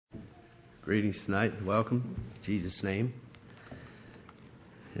Greetings tonight. Welcome. In Jesus' name.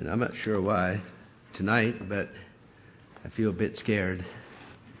 And I'm not sure why tonight, but I feel a bit scared.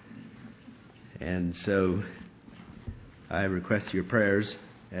 And so I request your prayers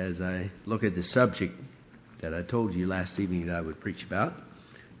as I look at the subject that I told you last evening that I would preach about,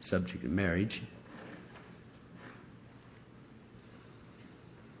 subject of marriage.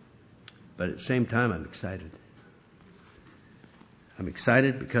 But at the same time, I'm excited. I'm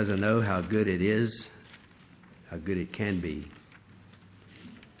excited because I know how good it is, how good it can be.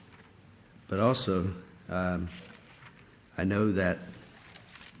 But also, I know that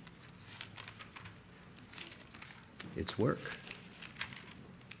it's work.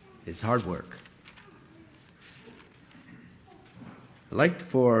 It's hard work. I'd like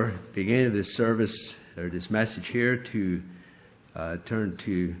for the beginning of this service, or this message here, to turn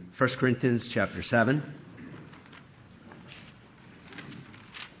to 1 Corinthians chapter 7.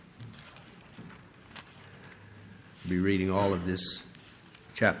 Be reading all of this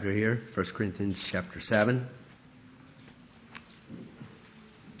chapter here, 1 Corinthians chapter 7.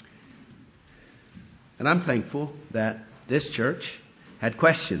 And I'm thankful that this church had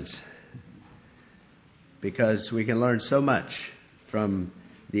questions, because we can learn so much from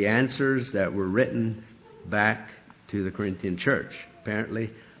the answers that were written back to the Corinthian church. Apparently,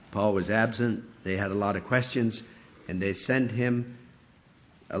 Paul was absent. They had a lot of questions, and they sent him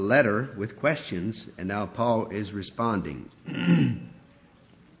a letter with questions, and now Paul is responding.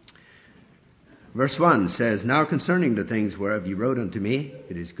 Verse 1 says, "Now concerning the things whereof you wrote unto me,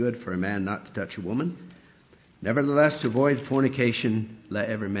 it is good for a man not to touch a woman. Nevertheless, to avoid fornication, let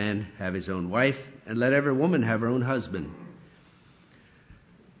every man have his own wife, and let every woman have her own husband.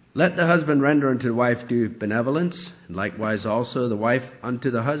 Let the husband render unto the wife due benevolence, and likewise also the wife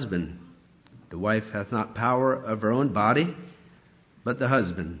unto the husband. The wife hath not power of her own body, but the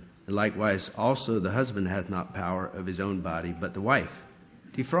husband. And likewise also the husband hath not power of his own body, but the wife.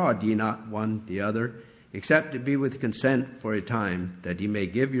 Defraud ye not one the other, except it be with consent for a time, that ye may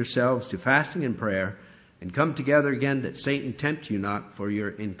give yourselves to fasting and prayer, and come together again, that Satan tempt you not for your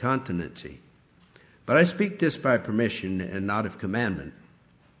incontinency. But I speak this by permission, and not of commandment.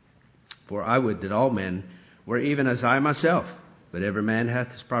 For I would that all men were even as I myself, but every man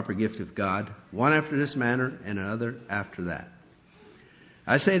hath his proper gift of God, one after this manner, and another after that.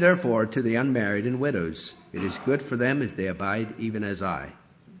 I say therefore to the unmarried and widows, it is good for them if they abide even as I.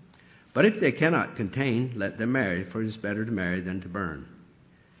 But if they cannot contain, let them marry, for it is better to marry than to burn.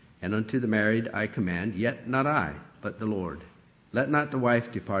 And unto the married I command, yet not I, but the Lord. Let not the wife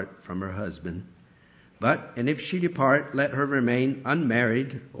depart from her husband. But, and if she depart, let her remain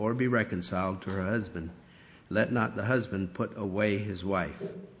unmarried, or be reconciled to her husband. Let not the husband put away his wife.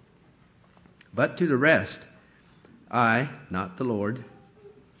 But to the rest, not the Lord,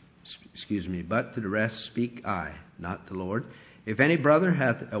 but to the rest speak I, not the Lord. If any brother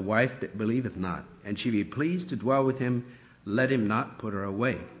hath a wife that believeth not, and she be pleased to dwell with him, let him not put her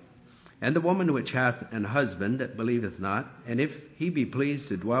away. And the woman which hath an husband that believeth not, and if he be pleased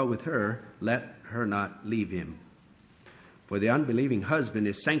to dwell with her, let her not leave him. For the unbelieving husband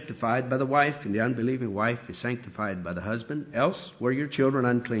is sanctified by the wife, and the unbelieving wife is sanctified by the husband. Else were your children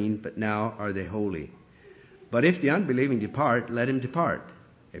unclean, but now are they holy. But if the unbelieving depart, let him depart.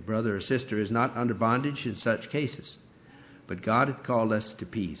 A brother or sister is not under bondage in such cases, but God hath called us to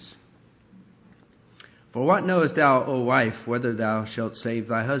peace. For what knowest thou, O wife, whether thou shalt save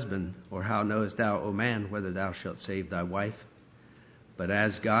thy husband? Or how knowest thou, O man, whether thou shalt save thy wife? But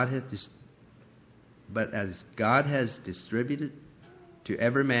as God has distributed to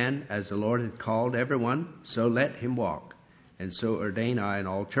every man, as the Lord hath called every one, so let him walk. And so ordain I in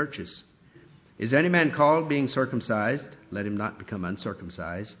all churches. Is any man called being circumcised? Let him not become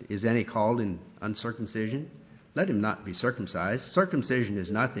uncircumcised. Is any called in uncircumcision? Let him not be circumcised. Circumcision is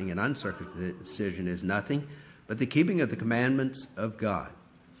nothing, and uncircumcision is nothing, but the keeping of the commandments of God.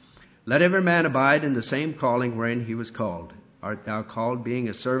 Let every man abide in the same calling wherein he was called. Art thou called being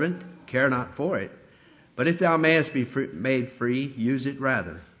a servant? Care not for it. But if thou mayest be made free, use it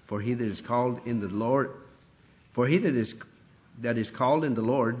rather. For he that is called in the Lord, that is called in the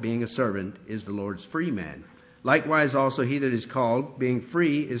Lord, being a servant, is the Lord's free man. Likewise also he that is called, being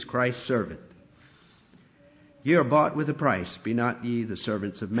free, is Christ's servant. Ye are bought with a price, be not ye the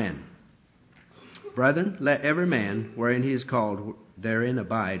servants of men. Brethren, let every man, wherein he is called, therein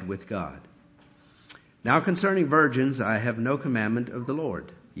abide with God. Now concerning virgins, I have no commandment of the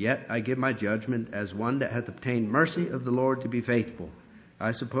Lord. Yet I give my judgment as one that hath obtained mercy of the Lord to be faithful.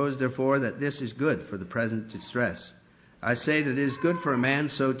 I suppose therefore that this is good for the present distress. I say that it is good for a man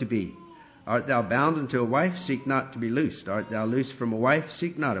so to be. Art thou bound unto a wife? Seek not to be loosed. Art thou loosed from a wife?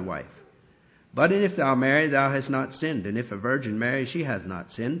 Seek not a wife. But if thou marry, thou hast not sinned, and if a virgin marry, she hath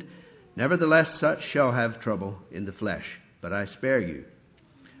not sinned. Nevertheless, such shall have trouble in the flesh, but I spare you.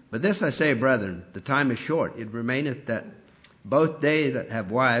 But this I say, brethren, the time is short. It remaineth that both they that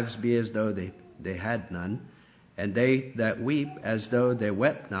have wives be as though they had none, and they that weep as though they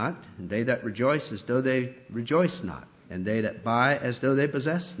wept not, and they that rejoice as though they rejoice not, and they that buy as though they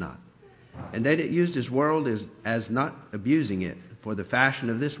possess not, and they that use this world as not abusing it, for the fashion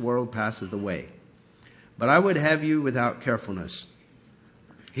of this world passeth away. But I would have you without carefulness.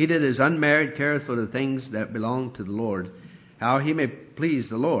 He that is unmarried careth for the things that belong to the Lord, how he may please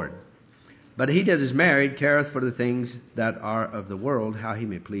the Lord. But he that is married careth for the things that are of the world, how he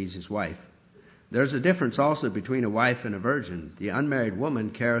may please his wife. There is a difference also between a wife and a virgin. The unmarried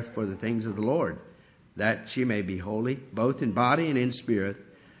woman careth for the things of the Lord, that she may be holy, both in body and in spirit.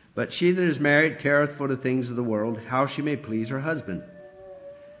 But she that is married careth for the things of the world, how she may please her husband.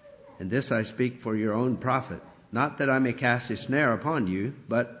 And this I speak for your own profit, not that I may cast a snare upon you,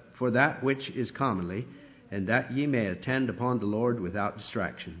 but for that which is commonly, and that ye may attend upon the Lord without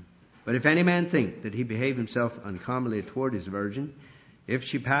distraction. But if any man think that he behave himself uncommonly toward his virgin, if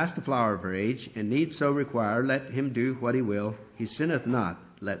she pass the flower of her age, and need so require, let him do what he will, he sinneth not,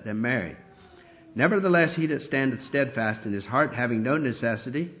 let them marry. Nevertheless, he that standeth steadfast in his heart, having no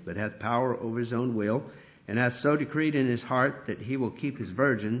necessity, but hath power over his own will, and hath so decreed in his heart that he will keep his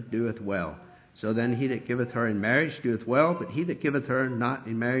virgin, doeth well. So then he that giveth her in marriage doeth well, but he that giveth her not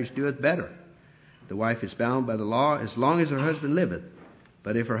in marriage doeth better. The wife is bound by the law as long as her husband liveth.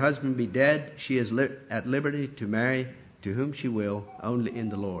 But if her husband be dead, she is at liberty to marry to whom she will, only in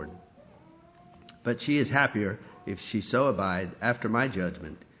the Lord. But she is happier if she so abide after my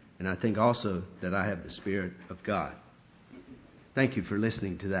judgment. And I think also that I have the Spirit of God. Thank you for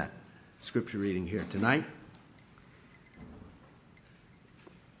listening to that scripture reading here tonight.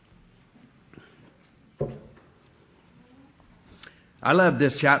 I love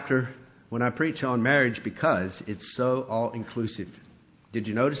this chapter when I preach on marriage because it's so all-inclusive. Did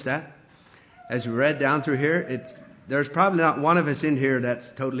you notice that? As we read down through here, there's probably not one of us in here that's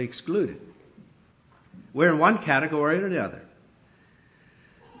totally excluded. We're in one category or the other.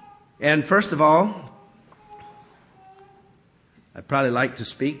 And first of all, I'd probably like to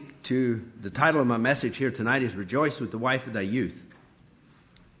speak to the title of my message here tonight is Rejoice with the Wife of Thy Youth.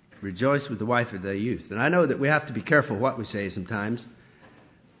 Rejoice with the wife of thy youth. And I know that we have to be careful what we say sometimes.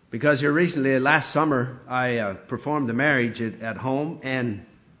 Because here recently, last summer, I performed the marriage at home. And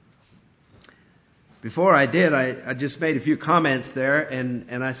before I did, I just made a few comments there.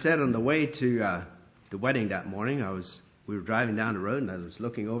 And I said on the way to the wedding that morning, we were driving down the road and I was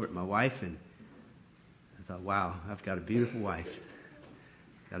looking over at my wife. And I thought, wow, I've got a beautiful wife.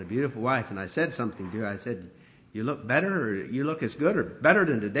 Got a beautiful wife. And I said something to her. I said, you look better, or you look as good or better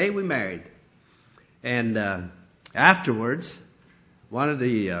than the day we married. And afterwards, one of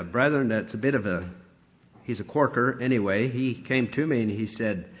the brethren that's he's a Quaker anyway, he came to me and he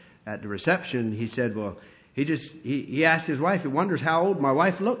said, at the reception, he said, well, he asked his wife, he wonders how old my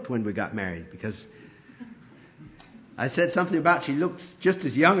wife looked when we got married. Because I said something about she looks just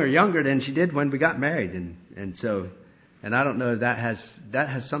as young or younger than she did when we got married. And I don't know if that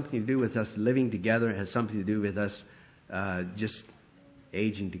has something to do with us living together. It has something to do with us just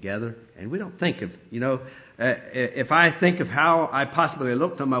aging together. And we don't think of, if I think of how I possibly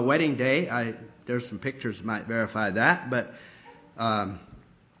looked on my wedding day, there's some pictures that might verify that. But I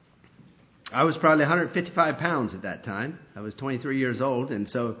was probably 155 pounds at that time. I was 23 years old. And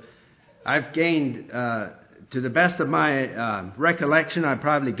so I've gained, to the best of my recollection, I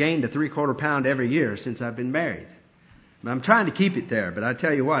probably gained a 3/4 pound every year since I've been married. I'm trying to keep it there, but I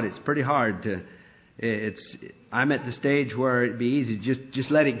tell you what, it's pretty hard to. I'm at the stage where it'd be easy to just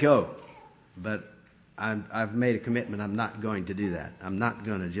let it go, but I've made a commitment. I'm not going to do that. I'm not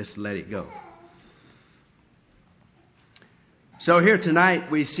going to just let it go. So here tonight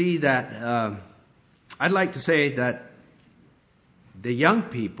we see that I'd like to say that the young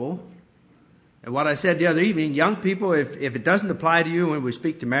people, and what I said the other evening, young people, if it doesn't apply to you when we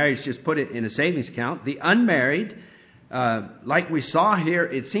speak to marriage, just put it in a savings account. The unmarried. Like we saw here,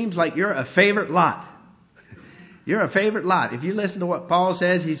 it seems like you're a favorite lot. You're a favorite lot. If you listen to what Paul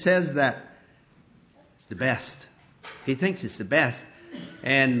says, he says that it's the best. He thinks it's the best.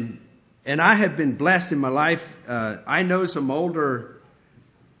 And I have been blessed in my life. I know some older,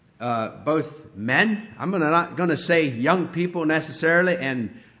 both men. I'm not going to say young people necessarily,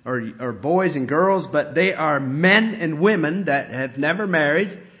 or boys and girls, but they are men and women that have never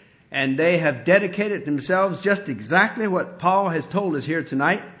married. And they have dedicated themselves just exactly what Paul has told us here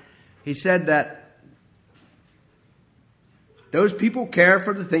tonight. He said that those people care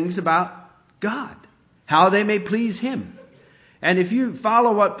for the things about God, how they may please Him. And if you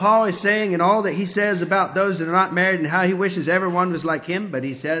follow what Paul is saying and all that he says about those that are not married and how he wishes everyone was like him, but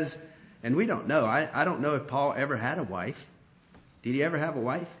he says, and we don't know, I don't know if Paul ever had a wife. Did he ever have a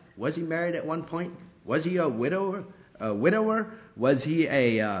wife? Was he married at one point? Was he a widower? Was he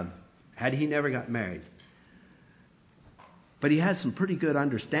had he never got married? But he had some pretty good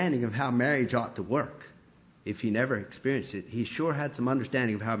understanding of how marriage ought to work. If he never experienced it, he sure had some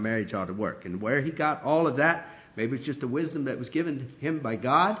understanding of how marriage ought to work. And where he got all of that, maybe it's just a wisdom that was given him by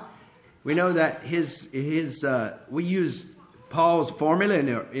God. We know that we use Paul's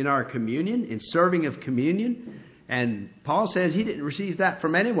formula in our communion, in serving of communion. And Paul says he didn't receive that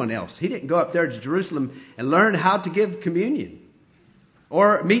from anyone else. He didn't go up there to Jerusalem and learn how to give communion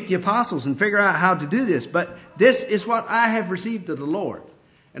or meet the apostles and figure out how to do this. But this is what I have received of the Lord.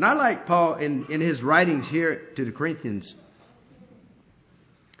 And I like Paul in his writings here to the Corinthians.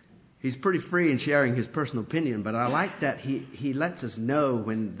 He's pretty free in sharing his personal opinion, but I like that he lets us know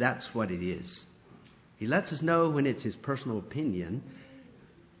when that's what it is. He lets us know when it's his personal opinion,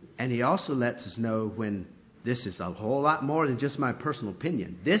 and he also lets us know when this is a whole lot more than just my personal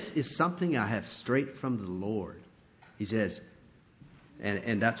opinion. This is something I have straight from the Lord. He says,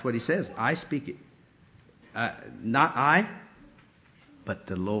 and that's what he says, I speak it. Not I, but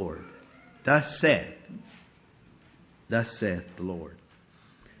the Lord. Thus saith the Lord.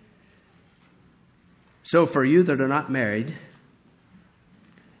 So for you that are not married,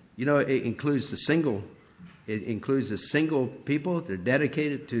 you know, it includes the single. It includes the single people. They're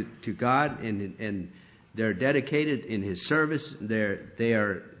dedicated to God and they're dedicated in His service. They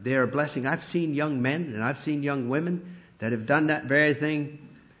are a blessing. I've seen young men and I've seen young women that have done that very thing.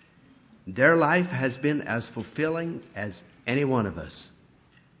 Their life has been as fulfilling as any one of us.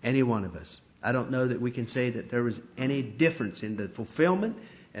 Any one of us. I don't know that we can say that there was any difference in the fulfillment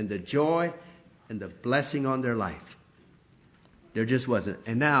and the joy and the blessing on their life. There just wasn't.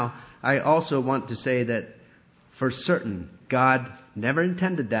 And now, I also want to say that for certain, God never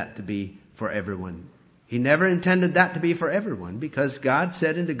intended that to be for everyone. He never intended that to be for everyone, because God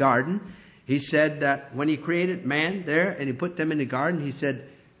said in the garden, He said that when He created man there and He put them in the garden, He said,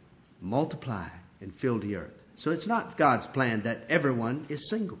 multiply and fill the earth. So it's not God's plan that everyone is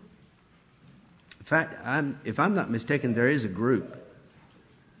single. In fact, if I'm not mistaken, there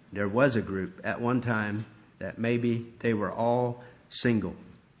was a group at one time that maybe they were all single.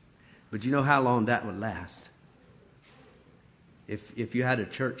 But you know how long that would last? If you had a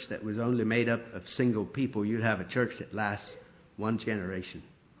church that was only made up of single people, you'd have a church that lasts one generation.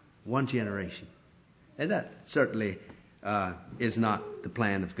 One generation. And that certainly is not the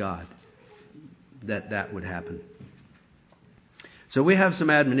plan of God, that would happen. So we have some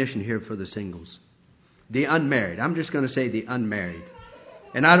admonition here for the singles. The unmarried. I'm just going to say the unmarried.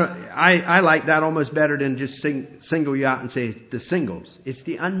 And I like that almost better than just single you out and say the singles. It's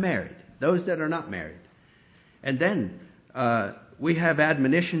the unmarried, those that are not married. And then we have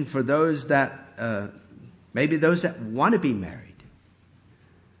admonition for those that maybe those that want to be married.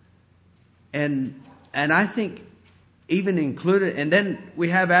 And I think even included, and then we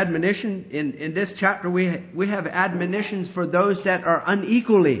have admonition in this chapter. We have admonitions for those that are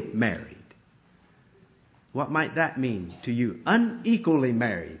unequally married. What might that mean to you? Unequally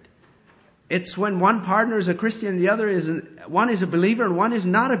married. It's when one partner is a Christian and the other one is a believer and one is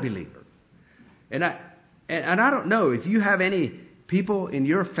not a believer. And I don't know if you have any people in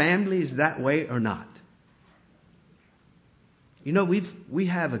your families that way or not. You know, we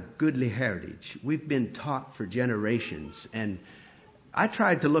have a goodly heritage. We've been taught for generations. And I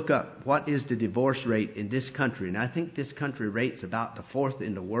tried to look up what is the divorce rate in this country. And I think this country rate's about the 4th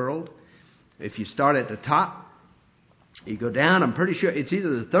in the world. If you start at the top, you go down, I'm pretty sure it's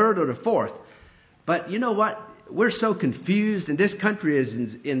either the 3rd or the 4th. But you know what? We're so confused, and this country is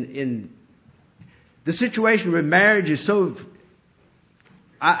in the situation where marriage is so,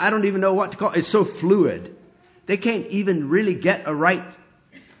 I don't even know what to call it. It's so fluid. They can't even really get a right.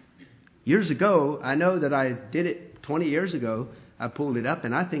 Years ago, I know that I did it 20 years ago. I pulled it up,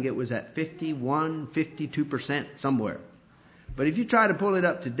 and I think it was at 51, 52% somewhere. But if you try to pull it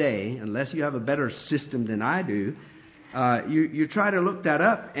up today, unless you have a better system than I do, you try to look that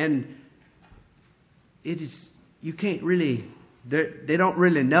up, and it is you can't really. They don't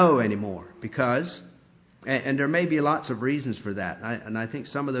really know anymore because, and there may be lots of reasons for that. And I think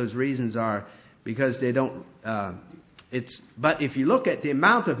some of those reasons are because they don't. But if you look at the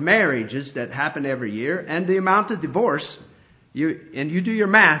amount of marriages that happen every year and the amount of divorce, you do your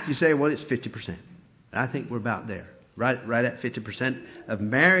math, you say, well, it's 50%. I think we're about there. Right at 50% of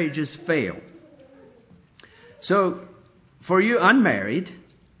marriages fail. So, for you unmarried,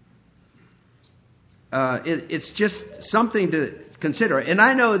 it's just something to consider. And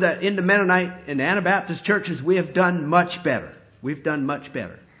I know that in the Mennonite and Anabaptist churches, we have done much better. We've done much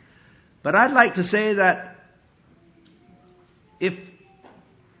better. But I'd like to say that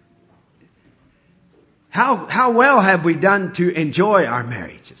how well have we done to enjoy our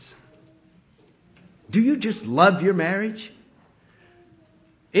marriages? Do you just love your marriage?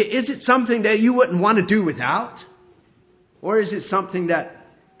 Is it something that you wouldn't want to do without? Or is it something that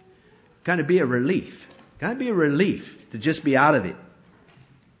kind of be a relief? Kind of be a relief to just be out of it.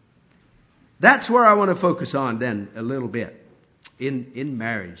 That's where I want to focus on then a little bit in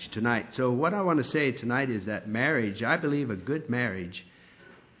marriage tonight. So what I want to say tonight is that marriage, I believe a good marriage,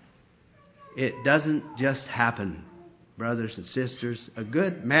 it doesn't just happen, brothers and sisters. A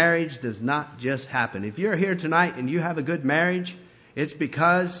good marriage does not just happen. If you're here tonight and you have a good marriage, it's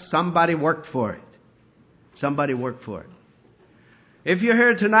because somebody worked for it. Somebody worked for it. If you're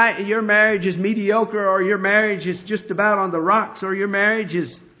here tonight and your marriage is mediocre, or your marriage is just about on the rocks, or your marriage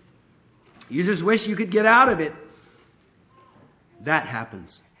is, you just wish you could get out of it, that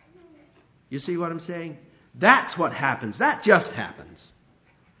happens. You see what I'm saying? That's what happens. That just happens.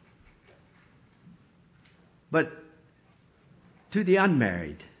 But to the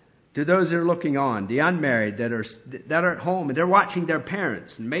unmarried, to those that are looking on, the unmarried that are at home and they're watching their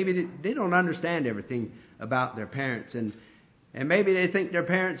parents, and maybe they don't understand everything about their parents, and maybe they think their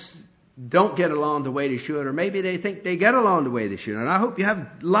parents don't get along the way they should, or maybe they think they get along the way they should. And I hope you have a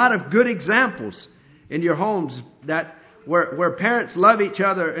lot of good examples in your homes that where parents love each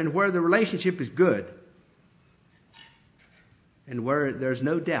other and where the relationship is good, and where there's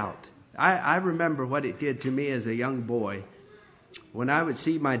no doubt. I remember what it did to me as a young boy. When I would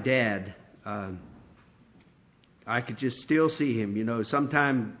see my dad, I could just still see him,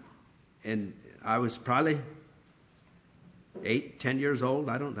 sometime, and I was probably 8, 10 years old,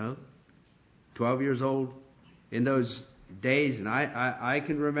 I don't know, 12 years old in those days. And I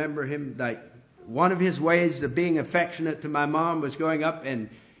can remember him, like, one of his ways of being affectionate to my mom was going up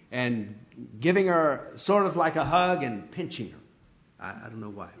and giving her sort of like a hug and pinching her. I don't know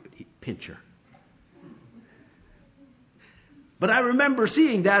why, but he'd pinch her. But I remember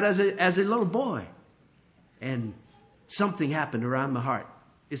seeing that as a little boy. And something happened around my heart.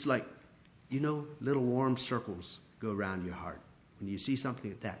 It's like, little warm circles go around your heart when you see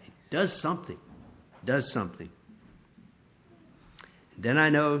something like that. It does something. It does something. Then I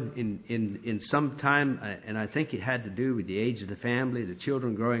know in some time, and I think it had to do with the age of the family, the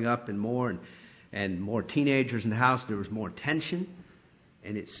children growing up and more teenagers in the house, there was more tension.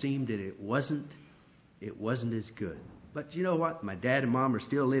 And it seemed that it wasn't as good. But you know what? My dad and mom are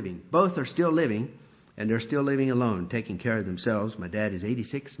still living. Both are still living, and they're still living alone, taking care of themselves. My dad is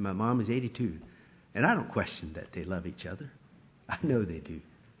 86, my mom is 82. And I don't question that they love each other. I know they do.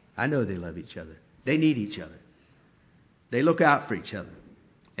 I know they love each other. They need each other. They look out for each other.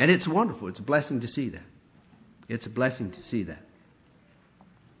 And it's wonderful. It's a blessing to see that. It's a blessing to see that.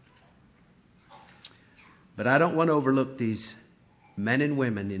 But I don't want to overlook these men and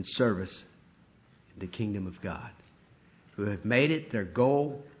women in service in the kingdom of God who have made it their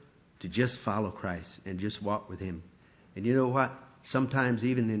goal to just follow Christ and just walk with Him. And you know what? Sometimes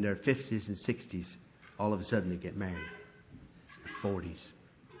even in their 50s and 60s, all of a sudden they get married. 40s.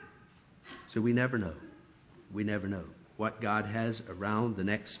 So we never know. We never know what God has around the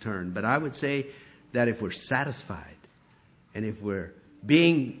next turn. But I would say that if we're satisfied, and if we're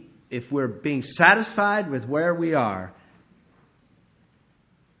being satisfied with where we are,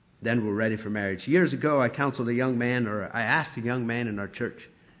 then we're ready for marriage. Years ago, I counseled a young man, or I asked a young man in our church.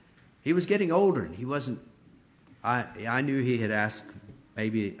 He was getting older, and he wasn't. I knew he had asked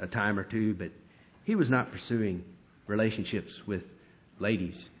maybe a time or two, but he was not pursuing relationships with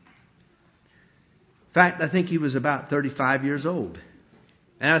ladies. In fact, I think he was about 35 years old.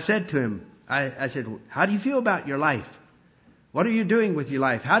 And I said to him, I said, how do you feel about your life? What are you doing with your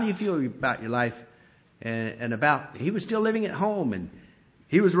life? How do you feel about your life? He was still living at home, and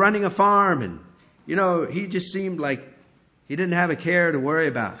he was running a farm, and, he just seemed like he didn't have a care to worry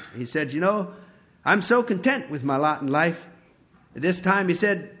about. He said, I'm so content with my lot in life. At this time, he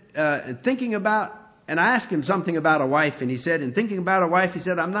said, thinking about, and I asked him something about a wife, and he said, in thinking about a wife, he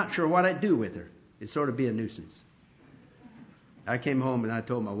said, I'm not sure what I'd do with her. It'd sort of be a nuisance. I came home and I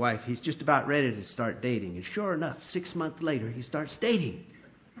told my wife, he's just about ready to start dating. And sure enough, 6 months later, he starts dating.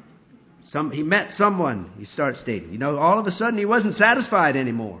 He met someone, he starts dating. All of a sudden he wasn't satisfied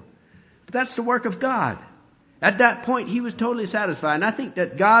anymore. But that's the work of God. At that point, he was totally satisfied. And I think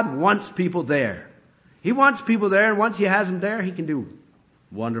that God wants people there. He wants people there, and once He has them there, He can do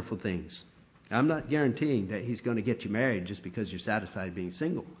wonderful things. I'm not guaranteeing that He's going to get you married just because you're satisfied being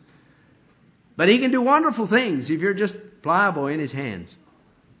single. But He can do wonderful things if you're just pliable in His hands.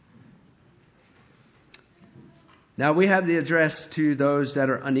 Now we have the address to those that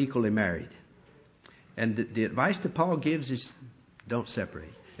are unequally married. And the advice that Paul gives is don't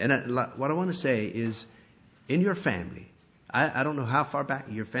separate. And what I want to say is, in your family, I don't know how far back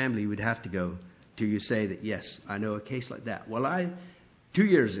in your family you would have to go till you say that, yes, I know a case like that. Well, I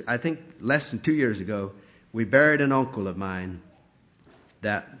think less than 2 years ago, we buried an uncle of mine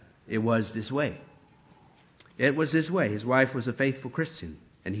that it was this way. It was this way. His wife was a faithful Christian,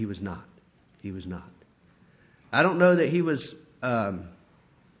 and he was not. He was not. I don't know that he was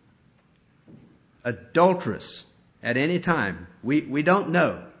adulterous at any time. We don't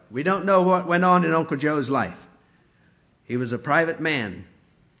know. We don't know what went on in Uncle Joe's life. He was a private man.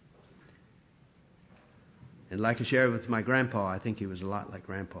 And like I shared with my grandpa, I think he was a lot like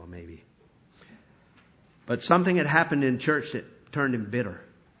Grandpa, maybe. But something had happened in church that turned him bitter.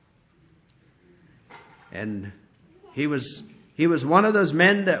 And he was one of those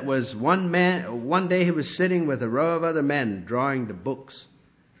men that was one day he was sitting with a row of other men drawing the books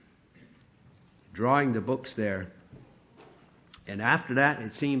there. And after that,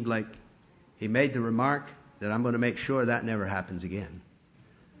 it seemed like he made the remark that I'm going to make sure that never happens again.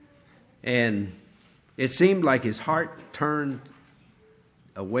 And it seemed like his heart turned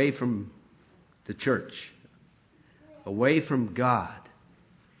away from the church, away from God.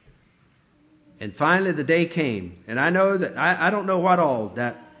 And finally the day came, and I know that I don't know what all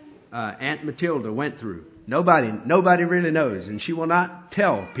that Aunt Matilda went through. Nobody really knows, and she will not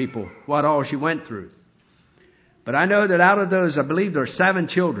tell people what all she went through. But I know that out of those, I believe there are 7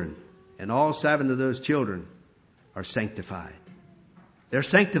 children, and all 7 of those children are sanctified. They're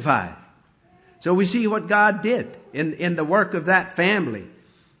sanctified. So we see what God did in the work of that family.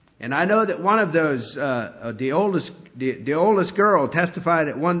 And I know that one of those, the oldest girl testified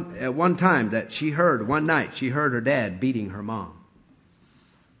at one time that one night she heard her dad beating her mom.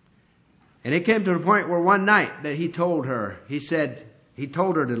 And it came to the point where one night that he told her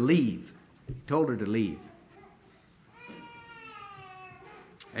to leave. He told her to leave.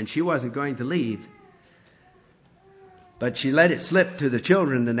 And she wasn't going to leave. But she let it slip to the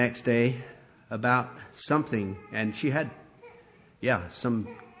children the next day about something. And she had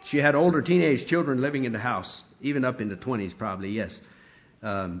older teenage children living in the house, even up in the 20s probably, yes,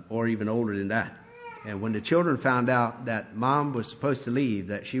 or even older than that. And when the children found out that Mom was supposed to leave,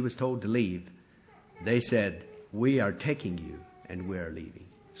 that she was told to leave, they said, "We are taking you and we are leaving."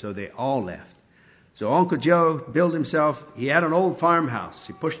 So they all left. So Uncle Joe built himself, he had an old farmhouse.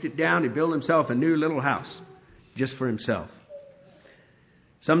 He pushed it down, he built himself a new little house just for himself.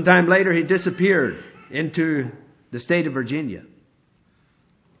 Sometime later he disappeared into the state of Virginia.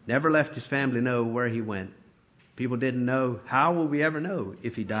 Never left his family know where he went. People didn't know. How will we ever know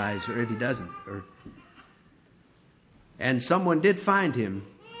if he dies or if he doesn't? And someone did find him.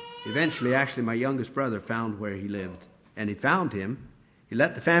 Eventually, actually, my youngest brother found where he lived. And he found him. He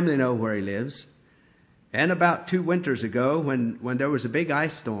let the family know where he lives. And about 2 winters ago, when there was a big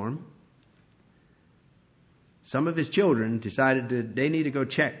ice storm, some of his children decided they need to go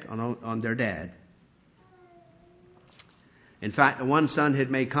check on their dad. In fact, the one son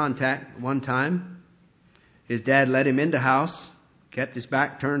had made contact one time. His dad let him in the house, kept his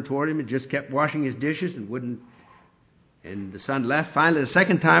back turned toward him, and just kept washing his dishes and wouldn't. And the son left. Finally, the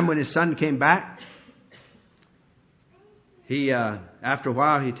second time when his son came back, after a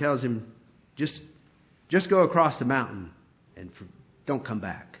while, he tells him, just go across the mountain and don't come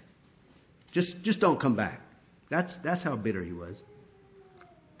back. Just don't come back. That's how bitter he was.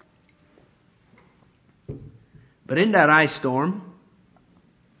 But in that ice storm,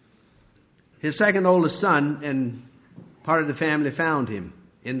 his second oldest son and part of the family found him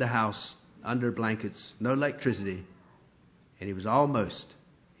in the house under blankets, no electricity, and he was almost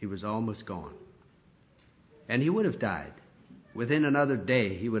gone. And he would have died. Within another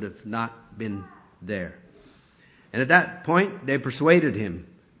day, he would have not been there. And at that point, they persuaded him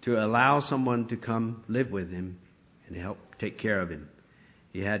to allow someone to come live with him and help take care of him.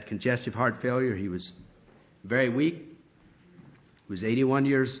 He had congestive heart failure. He was very weak. He was 81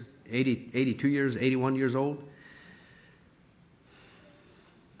 years old.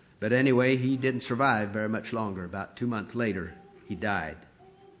 But anyway, he didn't survive very much longer. About 2 months later, he died.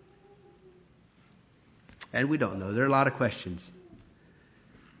 And we don't know. There are a lot of questions.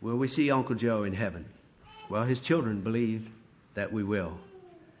 Will we see Uncle Joe in heaven? Well, his children believe that we will.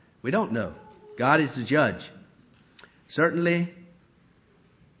 We don't know. God is the judge. Certainly,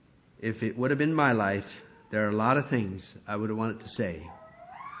 if it would have been my life, there are a lot of things I would have wanted to say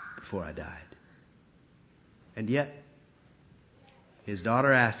before I died. And yet, His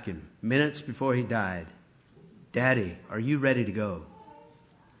daughter asked him, minutes before he died, "Daddy, are you ready to go?"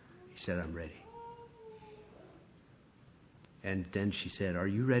 He said, "I'm ready." And then she said, "Are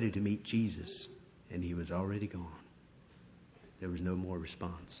you ready to meet Jesus?" And he was already gone. There was no more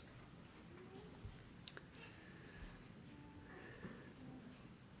response.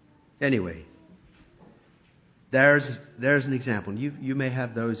 Anyway, there's an example. You may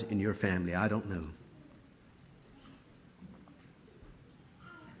have those in your family. I don't know.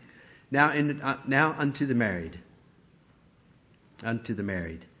 Now unto the married. Unto the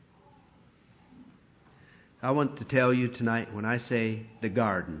married. I want to tell you tonight, when I say the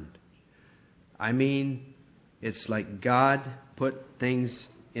garden, I mean it's like God put things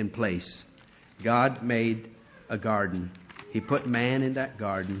in place. God made a garden. He put man in that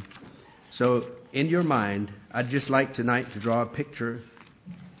garden. So in your mind, I'd just like tonight to draw a picture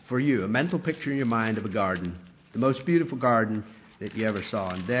for you, a mental picture in your mind of a garden, the most beautiful garden that you ever saw.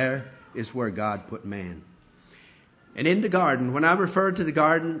 And there is where God put man. And in the garden, when I refer to the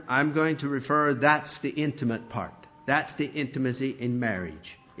garden, I'm going to refer, that's the intimate part. That's the intimacy in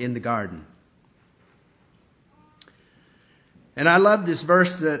marriage, in the garden. And I love this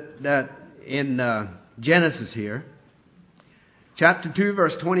verse that in Genesis here, chapter 2,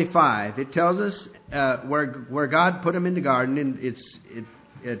 verse 25. It tells us where God put him in the garden.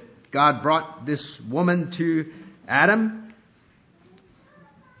 And God brought this woman to Adam.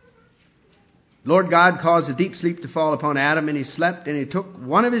 Lord God caused a deep sleep to fall upon Adam, and he slept, and he took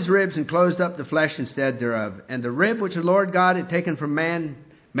one of his ribs and closed up the flesh instead thereof. And the rib which the Lord God had taken from man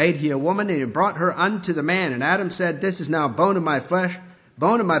made he a woman, and he brought her unto the man. And Adam said, "This is now bone of my flesh,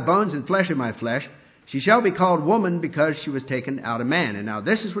 bone of my bones, and flesh of my flesh. She shall be called woman, because she was taken out of man." And now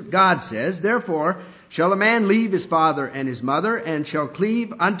this is what God says, "Therefore shall a man leave his father and his mother, and shall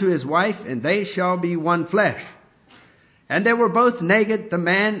cleave unto his wife, and they shall be one flesh. And they were both naked, the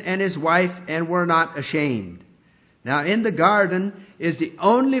man and his wife, and were not ashamed." Now in the garden is the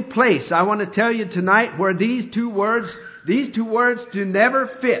only place, I want to tell you tonight, where these two words do never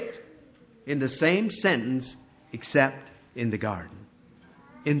fit in the same sentence except in the garden.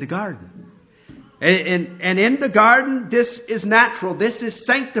 In the garden. And in the garden, this is natural, this is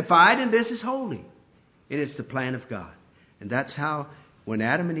sanctified, and this is holy. It is the plan of God. And that's how, when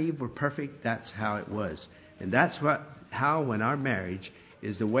Adam and Eve were perfect, that's how it was. And that's how when our marriage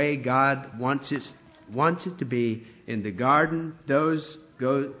is the way God wants it to be. In the garden,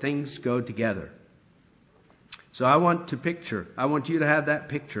 things go together. So I want you to have that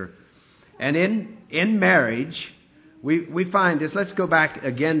picture. And in marriage, we find this. Let's go back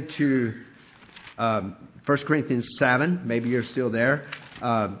again to 1 Corinthians 7. Maybe you're still there.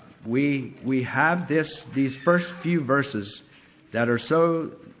 We have these first few verses that are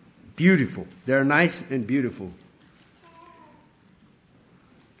so beautiful. They're nice and beautiful.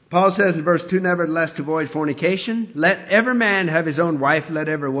 Paul says in verse 2, "Nevertheless, to avoid fornication, let every man have his own wife, let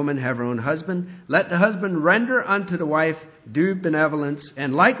every woman have her own husband. Let the husband render unto the wife due benevolence,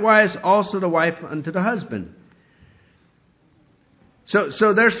 and likewise also the wife unto the husband."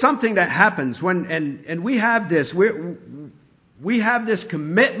 So there's something that happens when, and we have this, we have this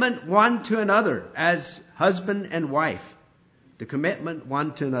commitment one to another as husband and wife. The commitment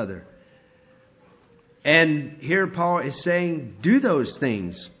one to another. And here Paul is saying, do those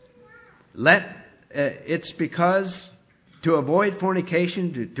things. It's because to avoid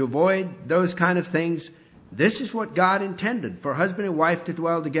fornication, to avoid those kind of things, this is what God intended, for husband and wife to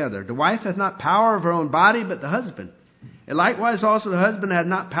dwell together. The wife hath not power of her own body, but the husband. And likewise also the husband hath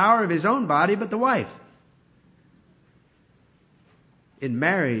not power of his own body, but the wife. In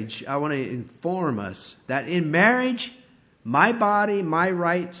marriage, I want to inform us that in marriage, my body, my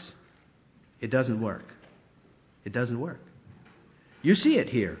rights, it doesn't work. It doesn't work. You see it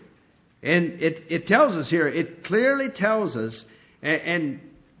here. And it tells us here, it clearly tells us, and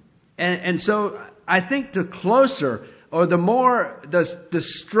so I think the closer or the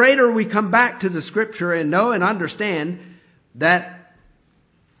straighter we come back to the Scripture and know and understand that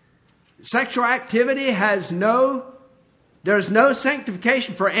sexual activity there's no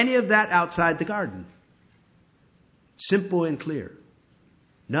sanctification for any of that outside the garden. Simple and clear.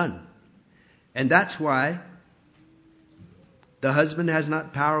 None. And that's why the husband has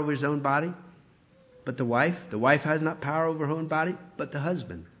not power over his own body, but the wife. The wife has not power over her own body, but the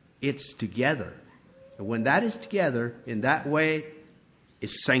husband. It's together. And when that is together in that way,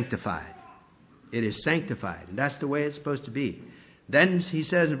 it's sanctified. It is sanctified. And that's the way it's supposed to be. Then he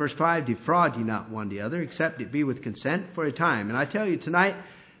says in verse 5, "Defraud ye not one the other, except it be with consent for a time." And I tell you tonight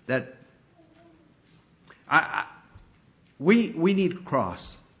that we need a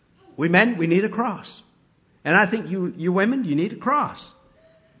cross. We men, we need a cross. And I think you women, you need a cross.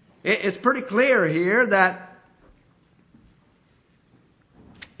 It's pretty clear here that,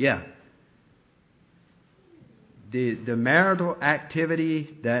 the marital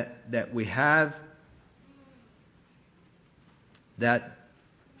activity that we have, that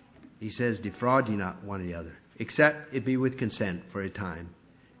he says, defraud ye not one another, except it be with consent for a time.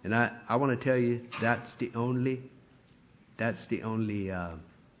 And I want to tell you, that's the only,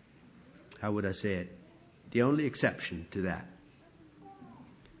 how would I say it? The only exception to that.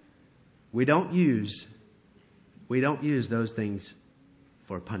 We don't use those things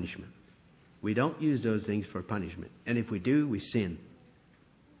for punishment. We don't use those things for punishment. And if we do, we sin.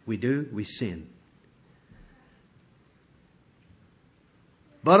 We sin.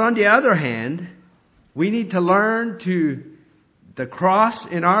 But on the other hand, we need to learn the cross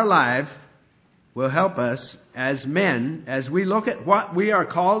in our life will help us as men, as we look at what we are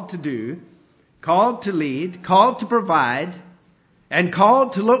called to do, called to lead, called to provide, and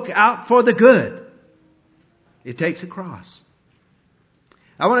called to look out for the good. It takes a cross.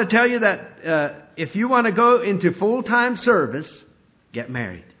 I want to tell you that if you want to go into full-time service, get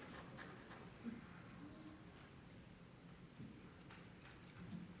married.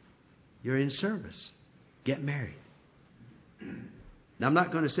 You're in service. Get married. Now, I'm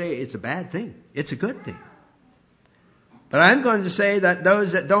not going to say it's a bad thing. It's a good thing. But I'm going to say that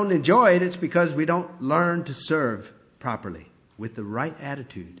those that don't enjoy it, it's because we don't learn to serve properly with the right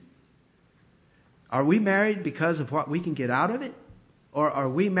attitude. Are we married because of what we can get out of it? Or are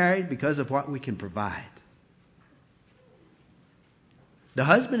we married because of what we can provide? The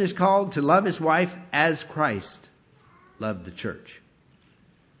husband is called to love his wife as Christ loved the church.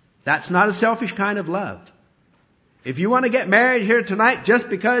 That's not a selfish kind of love. If you want to get married here tonight just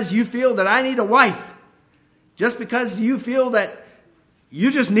because you feel that I need a wife, just because you feel that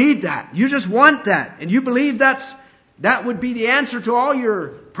you just need that, you just want that, and you believe that would be the answer to all your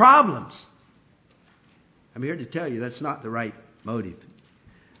problems, I'm here to tell you that's not the right motive.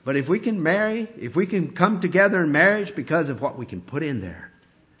 But if we can marry, if we can come together in marriage because of what we can put in there,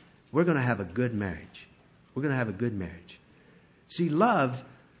 we're going to have a good marriage. We're going to have a good marriage. See, love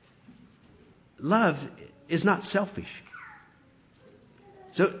is not selfish.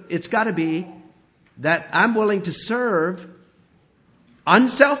 So it's got to be that I'm willing to serve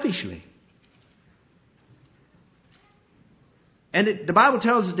unselfishly. And the Bible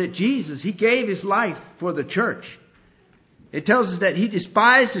tells us that Jesus, He gave His life for the church. It tells us that He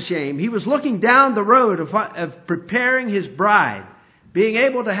despised the shame. He was looking down the road of preparing His bride, being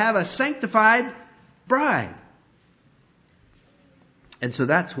able to have a sanctified bride. And so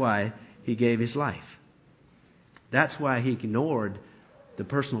that's why He gave His life. That's why He ignored the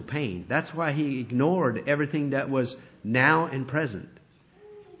personal pain. That's why He ignored everything that was now and present.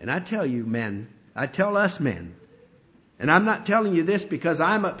 And I tell you, men, I tell us men, and I'm not telling you this because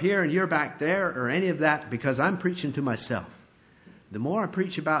I'm up here and you're back there or any of that, because I'm preaching to myself. The more I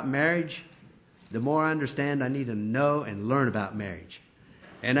preach about marriage, the more I understand I need to know and learn about marriage.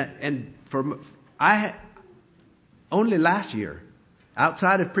 Only last year,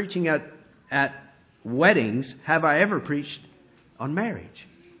 outside of preaching at weddings, have I ever preached on marriage.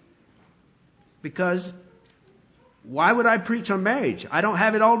 Because why would I preach on marriage? I don't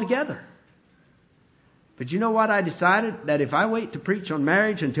have it all together. But you know what I decided? That if I wait to preach on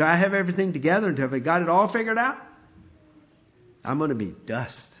marriage until I have everything together, until I got it all figured out, I'm going to be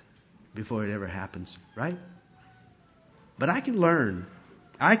dust before it ever happens, right? But I can learn.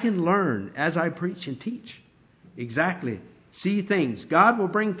 I can learn as I preach and teach. Exactly. See things. God will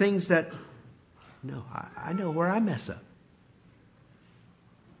bring things that, no, I know where I mess up.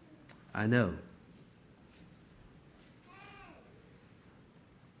 I know.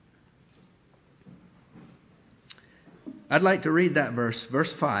 I'd like to read that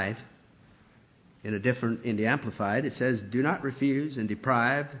verse 5, in the Amplified. It says, "Do not refuse and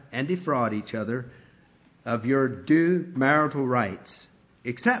deprive and defraud each other of your due marital rights,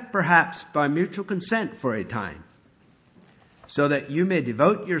 except perhaps by mutual consent for a time, so that you may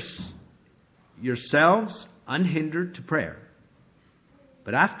devote yourselves unhindered to prayer.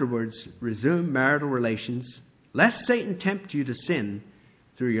 But afterwards resume marital relations, lest Satan tempt you to sin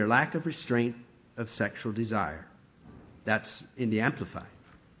through your lack of restraint of sexual desire." That's in the Amplified.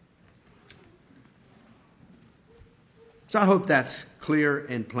 So I hope that's clear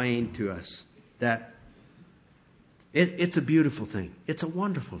and plain to us, that it's a beautiful thing. It's a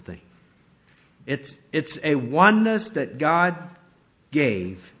wonderful thing. It's a oneness that God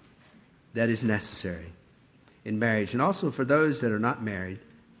gave that is necessary in marriage. And also for those that are not married,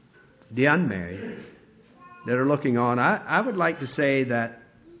 the unmarried, that are looking on, I would like to say that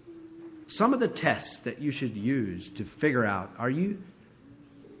some of the tests that you should use to figure out, are you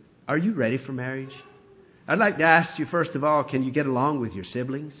ready for marriage? I'd like to ask you, first of all, can you get along with your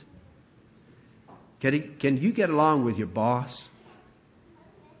siblings? Can you get along with your boss?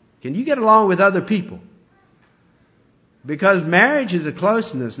 Can you get along with other people? Because marriage is a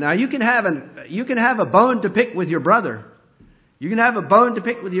closeness. Now, you can have a bone to pick with your brother. You can have a bone to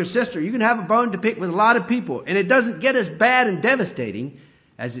pick with your sister. You can have a bone to pick with a lot of people. And it doesn't get as bad and devastating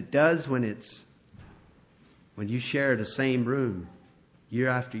as it does when you share the same room year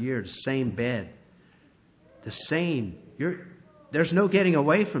after year, the same bed, the same. There's no getting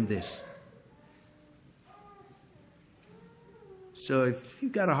away from this. So if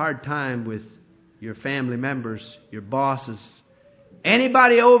you've got a hard time with your family members, your bosses,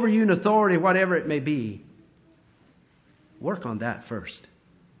 anybody over you in authority, whatever it may be, work on that first.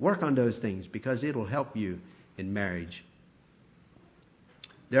 Work on those things because it'll help you in marriage.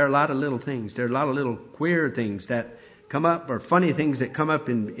 There are a lot of little things. There are a lot of little queer things that come up, or funny things that come up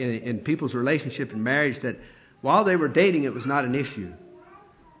in people's relationship in marriage that while they were dating, it was not an issue.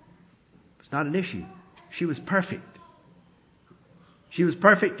 It's not an issue. She was perfect. She was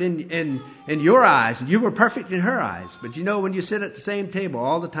perfect in your eyes, and you were perfect in her eyes. But you know, when you sit at the same table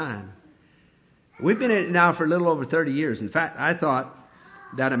all the time, we've been in it now for a little over 30 years. In fact, I thought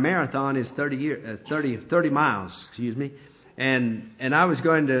that a marathon is 30 miles, and I was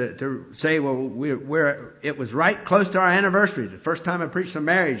going to say, well, it was right close to our anniversary. The first time I preached on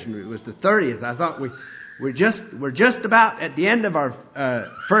marriage, and it was the 30th. I thought we're just about at the end of our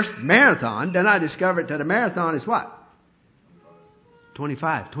first marathon. Then I discovered that a marathon is what?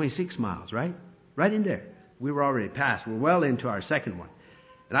 26 miles, right? Right in there. We were already past. We're well into our second one.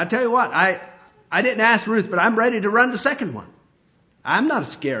 And I tell you what, I didn't ask Ruth, but I'm ready to run the second one. I'm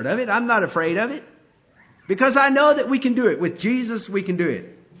not scared of it. I'm not afraid of it. Because I know that we can do it. With Jesus, we can do it.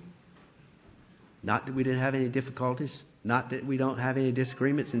 Not that we didn't have any difficulties. Not that we don't have any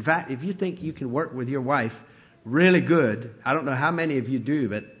disagreements. In fact, if you think you can work with your wife really good, I don't know how many of you do,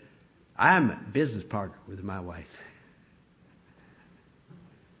 but I'm a business partner with my wife.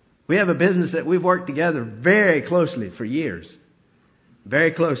 We have a business that we've worked together very closely for years.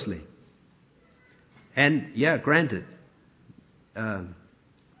 Very closely. And, yeah, granted,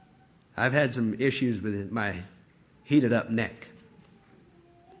 I've had some issues with my heated up neck.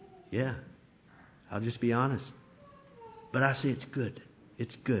 Yeah, I'll just be honest. But I say it's good.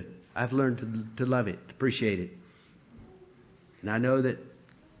 It's good. I've learned to love it, to appreciate it. And I know that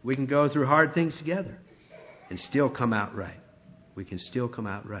we can go through hard things together and still come out right. We can still come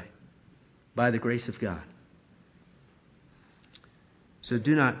out right by the grace of God. So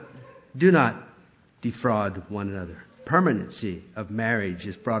do not defraud one another. Permanency of marriage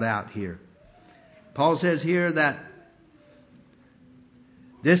is brought out here. Paul says here that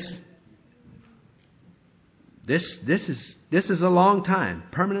this is a long time.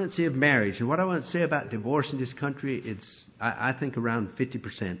 Permanency of marriage. And what I want to say about divorce in this country, it's I think around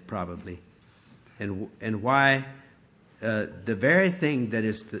 50% probably. And why? The very thing that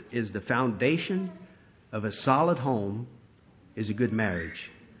is the foundation of a solid home is a good marriage.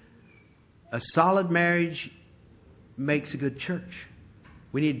 A solid marriage makes a good church.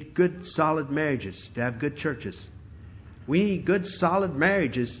 We need good, solid marriages to have good churches. We need good, solid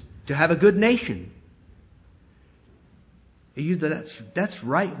marriages to have a good nation. That's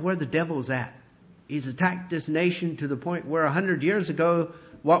right where the devil's at. He's attacked this nation to the point where 100 years ago,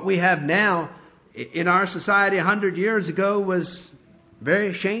 what we have now in our society 100 years ago was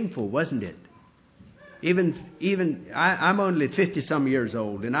very shameful, wasn't it? I'm only 50-some years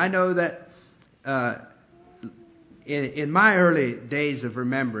old, and I know that in my early days of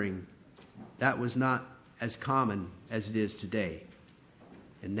remembering, that was not as common as it is today.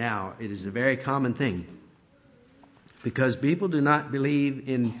 And now it is a very common thing. Because people do not believe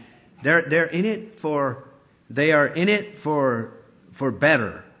in... They are in it for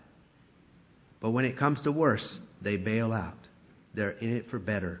better. But when it comes to worse, they bail out. They're in it for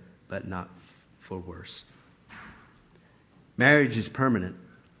better, but not for worse. Marriage is permanent.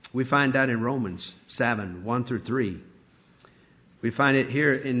 We find that in Romans 7, 1 through 3. We find it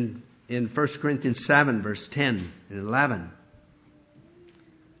here in 1 Corinthians 7, verse 10 and 11.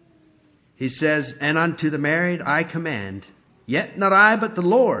 He says, "And unto the married I command, yet not I, but the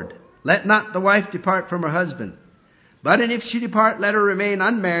Lord. Let not the wife depart from her husband. But and if she depart, let her remain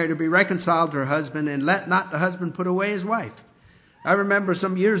unmarried or be reconciled to her husband, and let not the husband put away his wife." I remember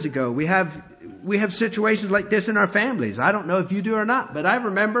some years ago, we have situations like this in our families. I don't know if you do or not, but I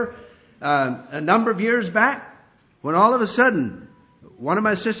remember a number of years back when all of a sudden one of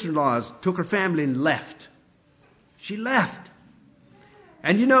my sister-in-laws took her family and left. She left.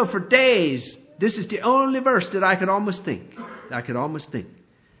 And you know, for days, this is the only verse that I could almost think.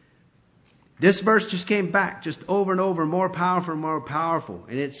 This verse just came back just over and over, more powerful and more powerful.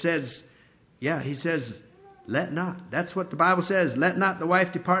 And it says, he says, let not. That's what the Bible says. Let not the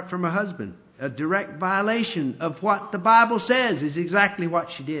wife depart from her husband. A direct violation of what the Bible says is exactly what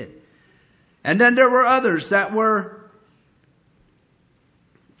she did. And then there were others that were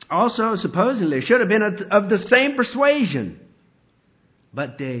also supposedly should have been of the same persuasion.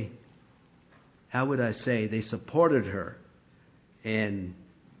 But they supported her. And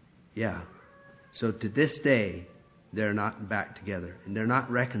so to this day, they're not back together. And they're not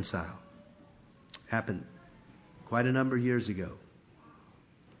reconciled. Happened quite a number of years ago.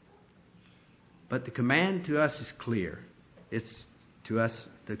 But the command to us is clear.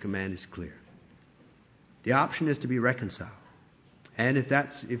 The command is clear. The option is to be reconciled. And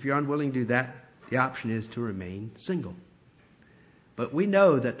if you're unwilling to do that, the option is to remain single. But we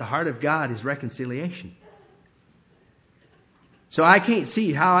know that the heart of God is reconciliation. So I can't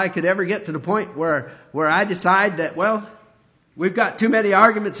see how I could ever get to the point where I decide that, we've got too many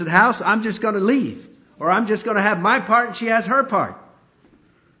arguments in the house, I'm just going to leave. Or I'm just going to have my part and she has her part.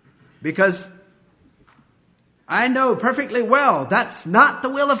 Because I know perfectly well that's not the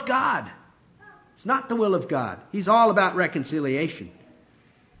will of God. It's not the will of God. He's all about reconciliation.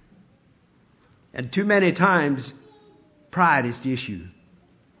 And too many times, pride is the issue.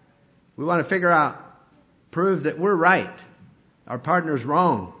 We want to prove that we're right. Our partner's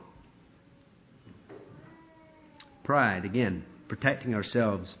wrong. Pride, again, protecting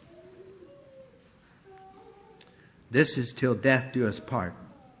ourselves. This is till death do us part.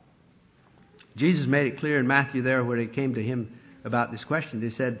 Jesus made it clear in Matthew there where they came to him about this question. They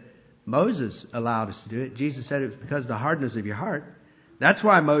said, Moses allowed us to do it. Jesus said it was because of the hardness of your heart. That's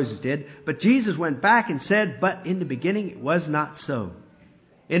why Moses did. But Jesus went back and said, but in the beginning it was not so.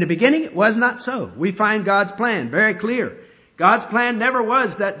 In the beginning it was not so. We find God's plan very clear. God's plan never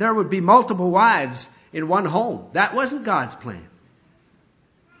was that there would be multiple wives in one home. That wasn't God's plan.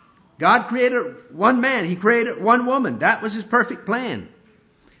 God created one man. He created one woman. That was His perfect plan.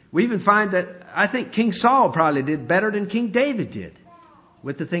 We even find that I think King Saul probably did better than King David did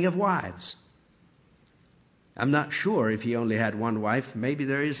with the thing of wives. I'm not sure if he only had one wife. Maybe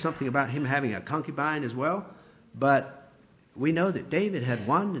there is something about him having a concubine as well. But we know that David had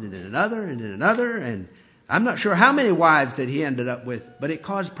one and then another and then another. And I'm not sure how many wives that he ended up with. But it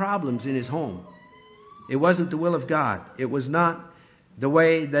caused problems in his home. It wasn't the will of God. It was not the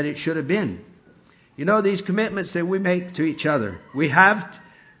way that it should have been. You know, these commitments that we make to each other. We have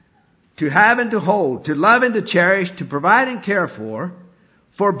to have and to hold, to love and to cherish, to provide and care for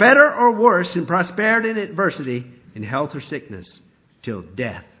better or worse, in prosperity and adversity, in health or sickness, till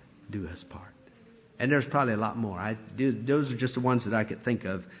death do us part. And there's probably a lot more. Those are just the ones that I could think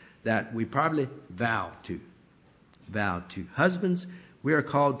of that we probably vow to. Husbands, we are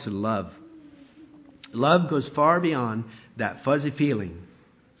called to love. Love goes far beyond that fuzzy feeling.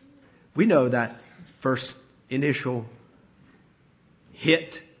 We know that first initial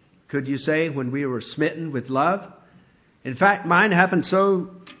hit, could you say, when we were smitten with love. In fact, mine happened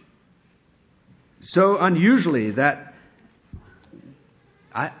so unusually that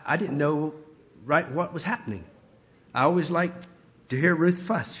I didn't know right what was happening. I always liked to hear Ruth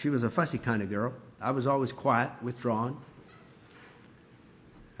fuss. She was a fussy kind of girl. I was always quiet, withdrawn.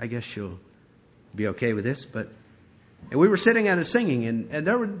 I guess she'll be okay with this, and we were sitting at a singing, and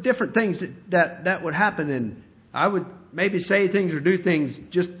there were different things that would happen, and I would maybe say things or do things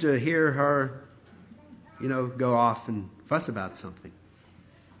just to hear her, go off and fuss about something.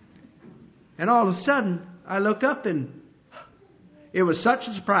 And all of a sudden, I look up, and it was such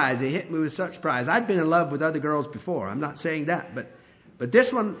a surprise. It hit me with such surprise. I'd been in love with other girls before. I'm not saying that, but this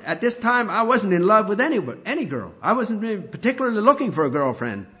one, at this time, I wasn't in love with any girl. I wasn't really particularly looking for a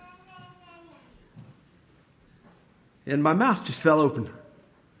girlfriend. And my mouth just fell open.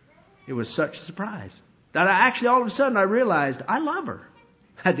 It was such a surprise that all of a sudden I realized I love her.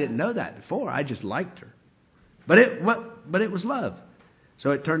 I didn't know that before. I just liked her. But it was love.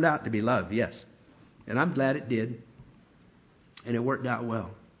 So it turned out to be love, yes. And I'm glad it did. And it worked out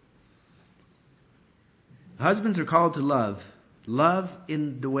well. Husbands are called to love. Love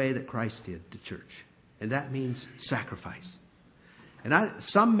in the way that Christ did to church. And that means sacrifice. And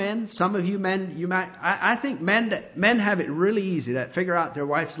some of you men, I think men have it really easy that figure out their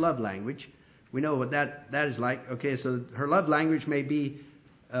wife's love language. We know what that is like. Okay, so her love language may be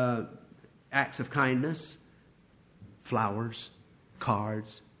acts of kindness, flowers,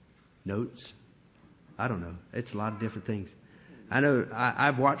 cards, notes. I don't know. It's a lot of different things. I know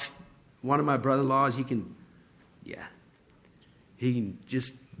I've watched one of my brother-in-laws. he can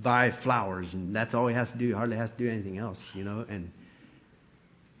just buy flowers, and that's all he has to do. He hardly has to do anything else, And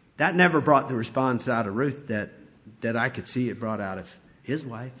that never brought the response out of Ruth that I could see it brought out of his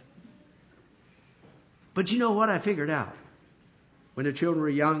wife. But you know what I figured out? When the children were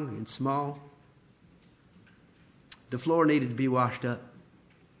young and small, the floor needed to be washed up.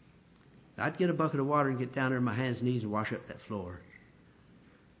 I'd get a bucket of water and get down there on my hands and knees and wash up that floor.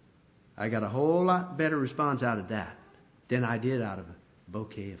 I got a whole lot better response out of that than I did out of a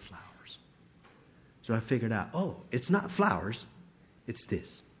bouquet of flowers. So I figured out, it's not flowers, it's this.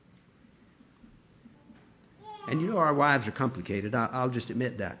 And our wives are complicated. I'll just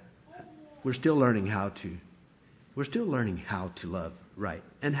admit that. We're still learning how to love right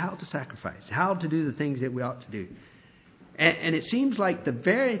and how to sacrifice, how to do the things that we ought to do. And it seems like the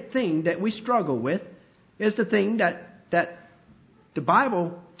very thing that we struggle with is the thing that the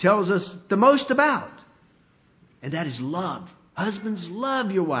Bible tells us the most about. And that is love. Husbands,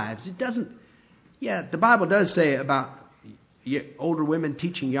 love your wives. The Bible does say about older women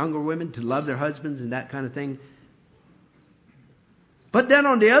teaching younger women to love their husbands and that kind of thing. But then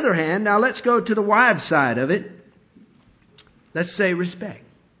on the other hand, now let's go to the wives' side of it. Let's say respect.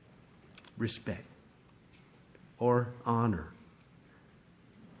 Respect. Or honor.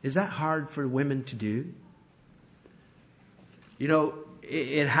 Is that hard for women to do?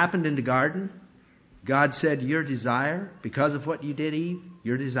 It happened in the garden. God said, your desire, because of what you did, Eve,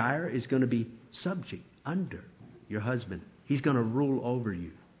 your desire is going to be subject, under your husband. He's going to rule over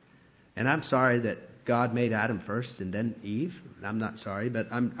you. And I'm sorry that God made Adam first and then Eve. I'm not sorry, but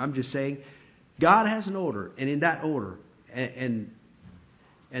I'm just saying God has an order, and in that order, and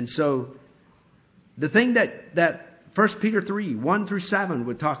so the thing that 1 Peter 3, 1 through 7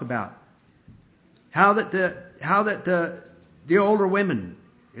 would talk about, how that the older women,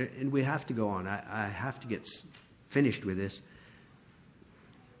 and we have to go on. I have to get finished with this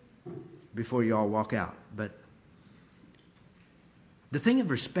before you all walk out. But the thing of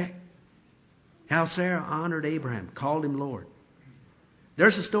respect, how Sarah honored Abraham, called him Lord.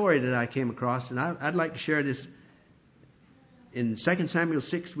 There's a story that I came across, and I'd like to share this. In 2 Samuel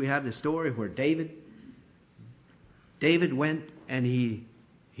 6, we have this story where David went and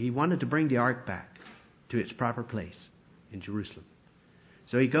he wanted to bring the ark back to its proper place in Jerusalem.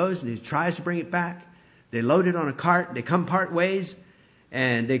 So he goes and he tries to bring it back. They load it on a cart. They come part ways,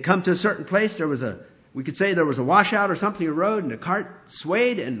 and they come to a certain place. We could say there was a washout or something in the road, and the cart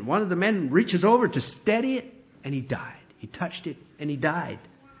swayed, and one of the men reaches over to steady it, and he died. He touched it, and he died.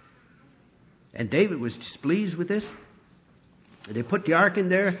 And David was displeased with this. And they put the ark in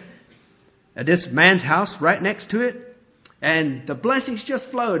there at this man's house right next to it. And the blessings just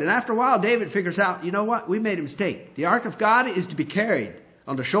flowed. And after a while, David figures out, you know what? We made a mistake. The ark of God is to be carried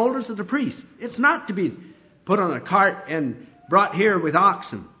on the shoulders of the priest. It's not to be put on a cart and brought here with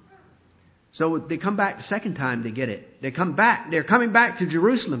oxen. So they come back the second time to get it. They come back. They're coming back to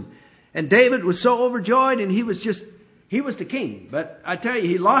Jerusalem. And David was so overjoyed, and he was the king. But I tell you,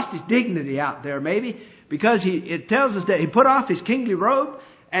 he lost his dignity out there maybe, because it tells us that he put off his kingly robe,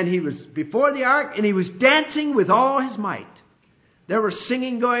 and he was before the ark, and he was dancing with all his might. There was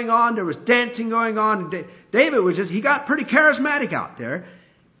singing going on. There was dancing going on. David he got pretty charismatic out there.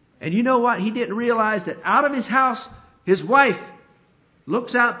 And you know what? He didn't realize that out of his house, his wife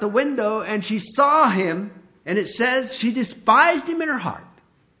looks out the window and she saw him, and it says she despised him in her heart.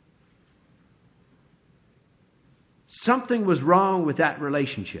 Something was wrong with that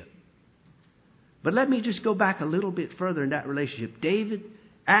relationship. But let me just go back a little bit further in that relationship.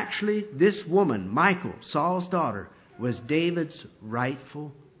 This woman, Michal, Saul's daughter, was David's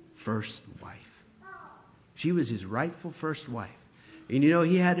rightful first wife. She was his rightful first wife. And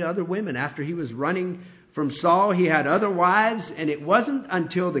he had other women. After he was running from Saul, he had other wives, and it wasn't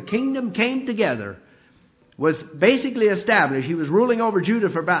until the kingdom came together, was basically established. He was ruling over Judah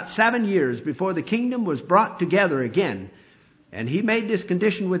for about 7 years before the kingdom was brought together again. And he made this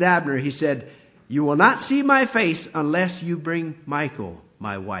condition with Abner. He said, you will not see my face unless you bring Michal,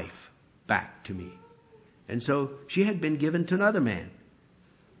 my wife, back to me. And so she had been given to another man.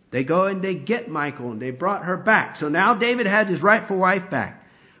 They go and they get Michal, and they brought her back. So now David had his rightful wife back.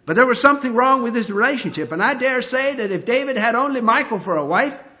 But there was something wrong with his relationship. And I dare say that if David had only Michal for a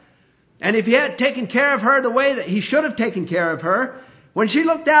wife, and if he had taken care of her the way that he should have taken care of her, when she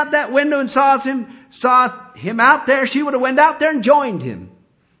looked out that window and saw him out there, she would have went out there and joined him.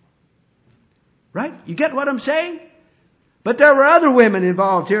 Right? You get what I'm saying? But there were other women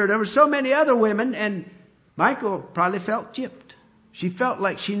involved here. There were so many other women, and Michal probably felt gypped. She felt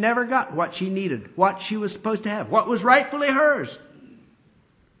like she never got what she needed, what she was supposed to have, what was rightfully hers.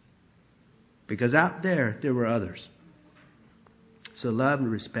 Because out there were others. So love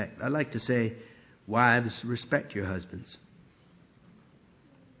and respect. I like to say, wives, respect your husbands.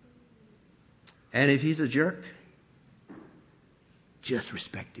 And if he's a jerk, just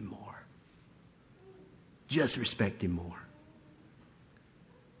respect him more. Just respect him more.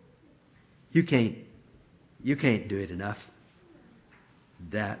 You can't do it enough.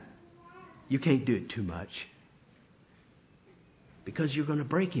 You can't do it too much. Because you're going to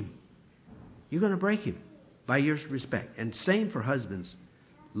break him. You're going to break him by your respect. And same for husbands.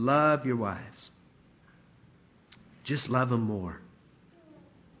 Love your wives. Just love them more.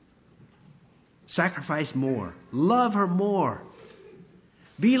 Sacrifice more. Love her more.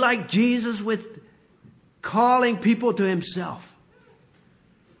 Be like Jesus with calling people to himself.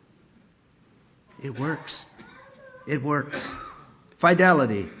 It works. It works.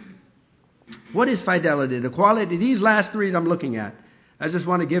 Fidelity. What is fidelity? The quality, these last three that I'm looking at, I just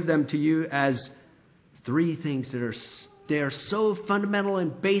want to give them to you as three things that are so fundamental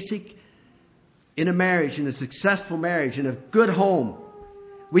and basic in a marriage, in a successful marriage, in a good home.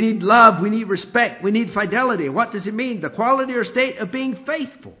 We need love, we need respect, we need fidelity. What does it mean? The quality or state of being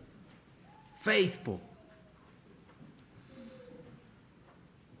faithful. Faithful.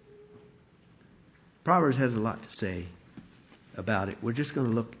 Proverbs has a lot to say about it. We're just going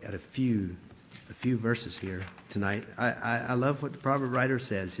to look at a few verses here tonight. I love what the proverb writer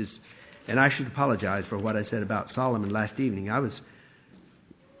says. And I should apologize for what I said about Solomon last evening. I was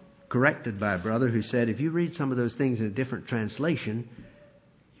corrected by a brother who said, if you read some of those things in a different translation,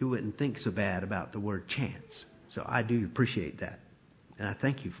 you wouldn't think so bad about the word chance. So I do appreciate that. And I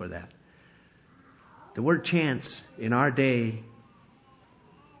thank you for that. The word chance in our day,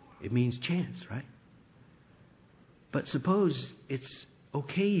 it means chance, right? But suppose its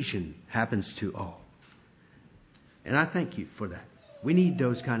occasion happens to all. And I thank you for that. We need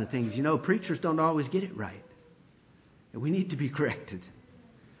those kind of things. You know, preachers don't always get it right. And we need to be corrected.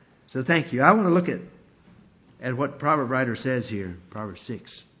 So thank you. I want to look at what proverb writer says here, Proverbs 6.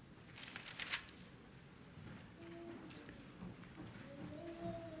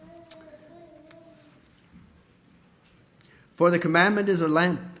 For the commandment is a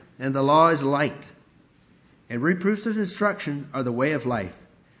lamp, and the law is light, and reproofs of instruction are the way of life,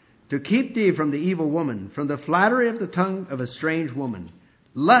 to keep thee from the evil woman, from the flattery of the tongue of a strange woman.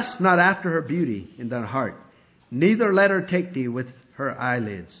 Lust not after her beauty in thy heart, neither let her take thee with her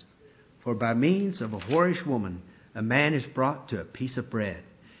eyelids. For by means of a whorish woman a man is brought to a piece of bread,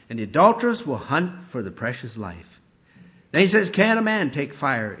 and the adulteress will hunt for the precious life. Then he says, can a man take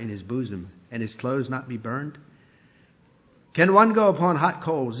fire in his bosom, and his clothes not be burned? Can one go upon hot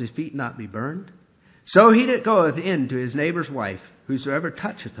coals, his feet not be burned? So he that goeth in to his neighbour's wife, whosoever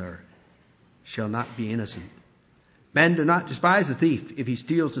toucheth her, shall not be innocent. Men do not despise a thief if he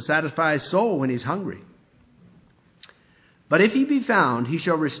steals to satisfy his soul when he is hungry. But if he be found, he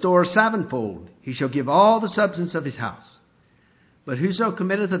shall restore sevenfold. He shall give all the substance of his house. But whoso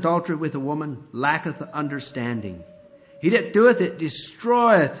committeth adultery with a woman lacketh understanding. He that doeth it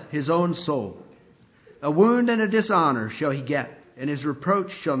destroyeth his own soul. A wound and a dishonour shall he get, and his reproach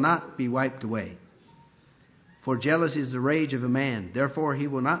shall not be wiped away. For jealousy is the rage of a man. Therefore he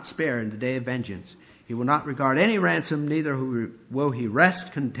will not spare in the day of vengeance. He will not regard any ransom, neither will he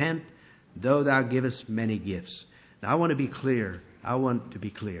rest content, though thou givest many gifts. Now I want to be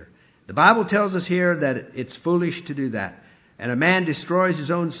clear. The Bible tells us here that it's foolish to do that. And a man destroys his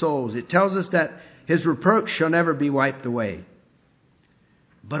own souls. It tells us that his reproach shall never be wiped away.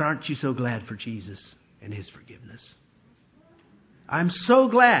 But aren't you so glad for Jesus and his forgiveness? I'm so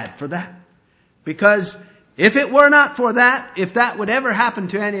glad for that. Because if it were not for that, if that would ever happen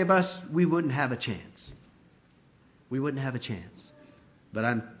to any of us, we wouldn't have a chance. We wouldn't have a chance. But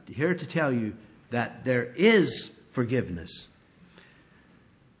I'm here to tell you that there is forgiveness.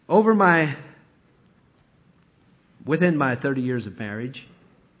 Within my 30 years of marriage,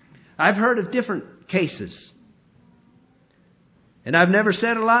 I've heard of different cases. And I've never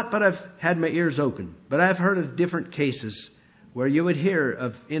said a lot, but I've had my ears open. But I've heard of different cases where you would hear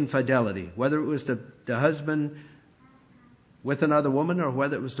of infidelity, whether it was the husband with another woman or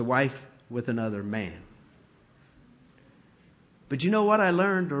whether it was the wife with another man. But you know what I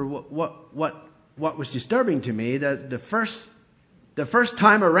learned, or what was disturbing to me, that the first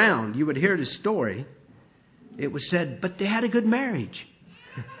time around you would hear the story, it was said, but they had a good marriage.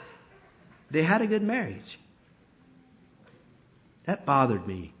 They had a good marriage. That bothered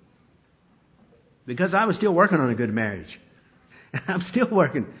me. Because I was still working on a good marriage. I'm still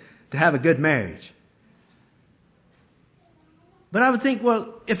working to have a good marriage. But I would think,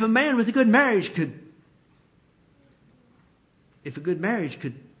 well, if a man with a good marriage could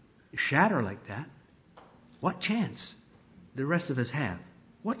shatter like that, what chance the rest of us have.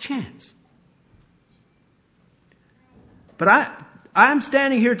 What chance? But I'm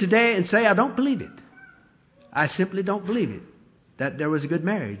standing here today and say I don't believe it. I simply don't believe it, that there was a good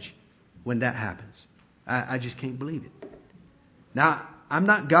marriage when that happens. I just can't believe it. Now, I'm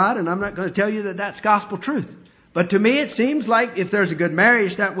not God, and I'm not going to tell you that that's gospel truth. But to me, it seems like if there's a good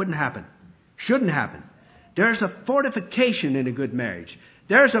marriage, that wouldn't happen. Shouldn't happen. There's a fortification in a good marriage.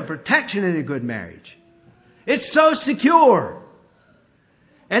 There's a protection in a good marriage. It's so secure.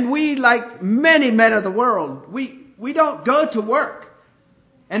 And we, like many men of the world, we don't go to work.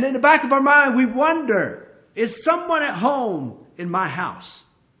 And in the back of our mind, we wonder, is someone at home in my house?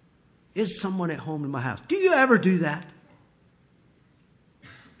 Is someone at home in my house? Do you ever do that?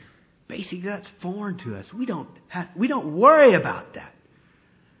 Basically, that's foreign to us. We don't worry about that.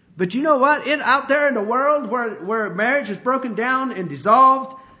 But you know what? Out there in the world where marriage is broken down and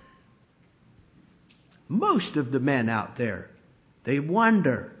dissolved, most of the men out there, they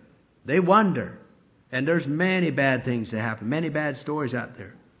wonder. And there's many bad things that happen, many bad stories out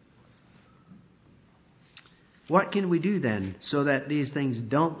there. What can we do then so that these things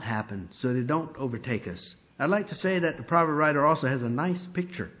don't happen, so they don't overtake us? I'd like to say that the proverb writer also has a nice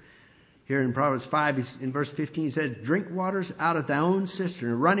picture. Here in Proverbs 5, in verse 15, he says, drink waters out of thy own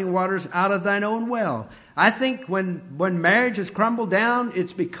cistern, running waters out of thine own well. I think when marriage has crumbled down,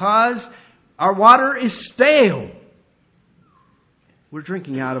 it's because our water is stale. We're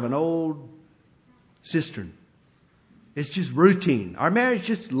drinking out of an old cistern. It's just routine. Our marriage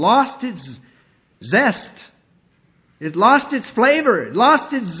just lost its zest. It lost its flavor. It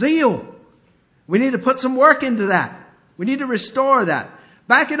lost its zeal. We need to put some work into that. We need to restore that.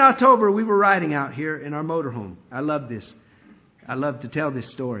 Back in October, we were riding out here in our motorhome. I love this. I love to tell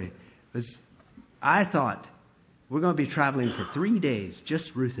this story. Because I thought we're going to be traveling for 3 days,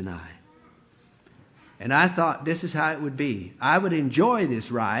 just Ruth and I. And I thought this is how it would be. I would enjoy this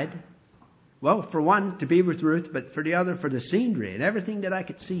ride. Well, for one, to be with Ruth, but for the other, for the scenery and everything that I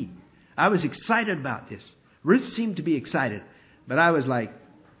could see. I was excited about this. Ruth seemed to be excited, but I was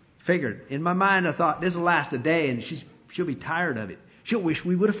figured. In my mind, I thought this will last a day and she'll be tired of it. She'll wish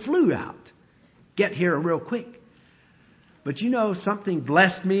we would have flew out. Get here real quick. But you know, something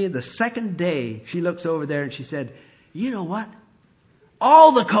blessed me. The second day, she looks over there and she said, you know what?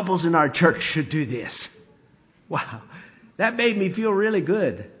 All the couples in our church should do this. Wow. That made me feel really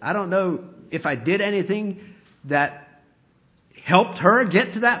good. I don't know if I did anything that helped her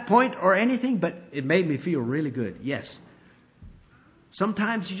get to that point or anything, but it made me feel really good. Yes.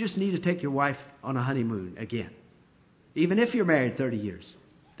 Sometimes you just need to take your wife on a honeymoon again. Even if you're married 30 years.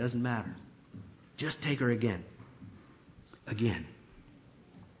 Doesn't matter. Just take her again. Again.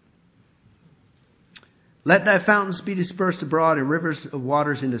 Let thy fountains be dispersed abroad and rivers of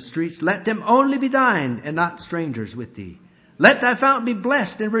waters in the streets. Let them only be thine and not strangers with thee. Let thy fountain be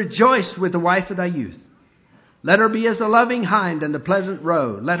blessed and rejoice with the wife of thy youth. Let her be as a loving hind and a pleasant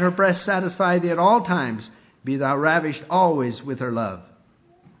roe. Let her breast satisfy thee at all times. Be thou ravished always with her love.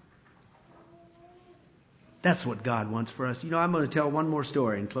 That's what God wants for us. You know, I'm going to tell one more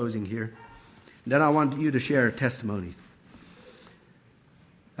story in closing here. Then I want you to share a testimony.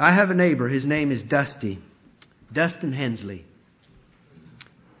 I have a neighbor. His name is Dustin Hensley.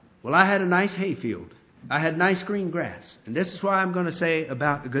 Well, I had a nice hayfield. I had nice green grass. And this is why I'm going to say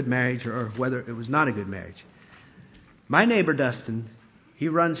about a good marriage or whether it was not a good marriage. My neighbor Dustin, he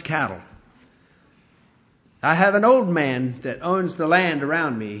runs cattle. I have an old man that owns the land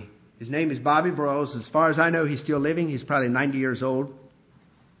around me. His name is Bobby Broyles. As far as I know, he's still living. He's probably 90 years old.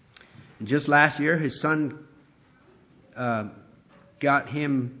 And just last year, his son got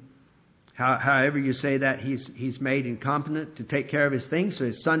him, however you say that, he's made incompetent to take care of his things. So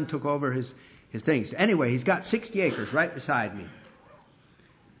his son took over his things. Anyway, he's got 60 acres right beside me.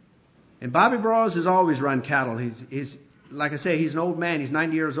 And Bobby Broyles has always run cattle. He's like I say, he's an old man. He's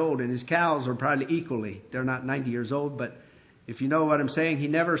 90 years old, and his cows are probably equally. They're not 90 years old, but if you know what I'm saying, he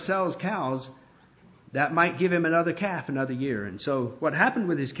never sells cows. That might give him another calf another year. And so what happened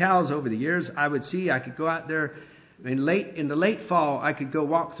with his cows over the years, I could go out there in the late fall, I could go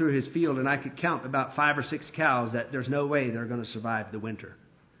walk through his field and I could count about 5 or 6 cows that there's no way they're going to survive the winter.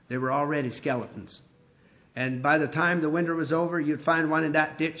 They were already skeletons. And by the time the winter was over, you'd find one in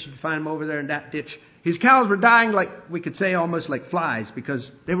that ditch, you'd find them over there in that ditch. His cows were dying like, we could say, almost like flies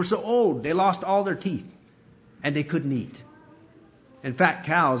because they were so old. They lost all their teeth and they couldn't eat. In fact,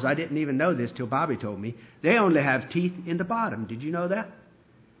 cows, I didn't even know this till Bobby told me, they only have teeth in the bottom. Did you know that?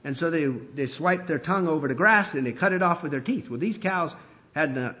 And so they swipe their tongue over the grass and they cut it off with their teeth. Well, these cows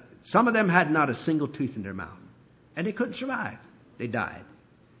some of them had not a single tooth in their mouth. And they couldn't survive. They died.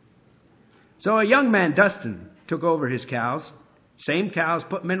 So a young man, Dustin, took over his cows. Same cows,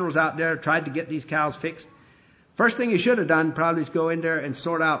 put minerals out there, tried to get these cows fixed. First thing he should have done probably is go in there and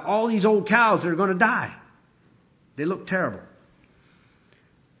sort out all these old cows that are going to die. They look terrible.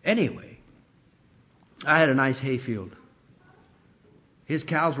 Anyway, I had a nice hayfield. His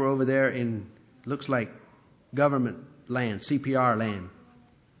cows were over there in, looks like government land, CPR land.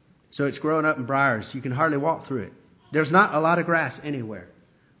 So it's growing up in briars. You can hardly walk through it. There's not a lot of grass anywhere.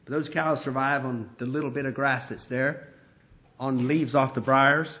 But those cows survive on the little bit of grass that's there, on leaves off the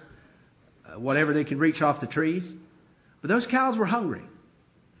briars, whatever they can reach off the trees. But those cows were hungry.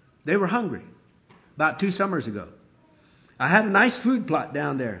 They were hungry about 2 summers ago. I had a nice food plot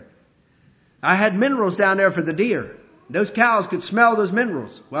down there. I had minerals down there for the deer. Those cows could smell those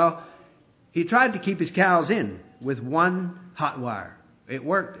minerals. Well, he tried to keep his cows in with one hot wire. It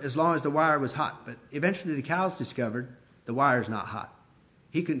worked as long as the wire was hot. But eventually the cows discovered the wire's not hot.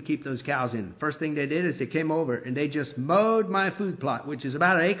 He couldn't keep those cows in. First thing they did is they came over and they just mowed my food plot, which is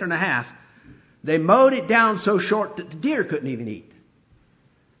about 1.5 acres. They mowed it down so short that the deer couldn't even eat.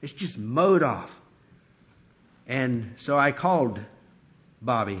 It's just mowed off. And so I called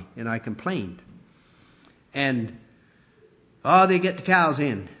Bobby and I complained. And, they get the cows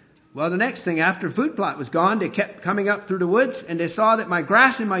in. Well, the next thing, after the food plot was gone, they kept coming up through the woods and they saw that my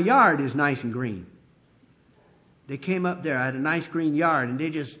grass in my yard is nice and green. They came up there. I had a nice green yard and they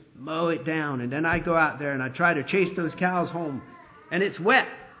just mow it down. And then I go out there and I try to chase those cows home. And it's wet.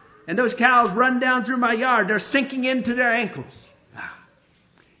 And those cows run down through my yard. They're sinking into their ankles.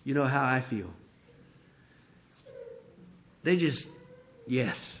 You know how I feel. They just,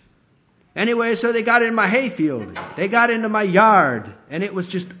 yes. Anyway, so they got in my hayfield. They got into my yard. And it was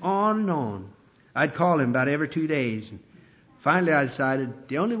just on and on. I'd call him about every 2 days. And finally I decided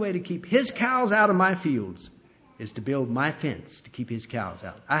the only way to keep his cows out of my fields is to build my fence to keep his cows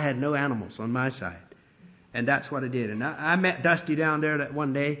out. I had no animals on my side. And that's what I did. And I met Dusty down there that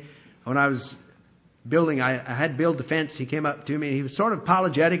one day when I was building. I had built the fence. He came up to me and he was sort of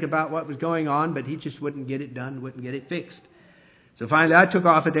apologetic about what was going on, but he just wouldn't get it done, wouldn't get it fixed. So finally I took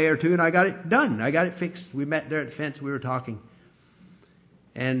off a day or two and I got it done. I got it fixed. We met there at the fence. We were talking.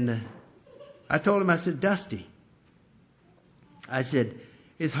 And I told him, I said, Dusty, I said,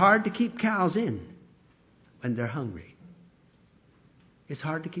 it's hard to keep cows in when they're hungry. It's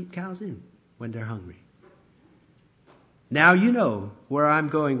hard to keep cows in when they're hungry. Now you know where I'm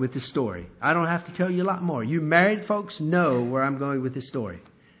going with this story. I don't have to tell you a lot more. You married folks know where I'm going with this story.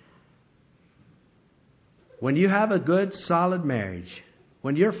 When you have a good, solid marriage,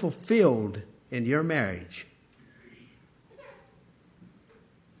 when you're fulfilled in your marriage,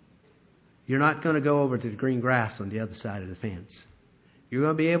 you're not going to go over to the green grass on the other side of the fence. You're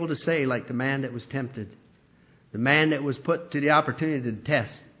going to be able to say, like the man that was tempted, the man that was put to the opportunity to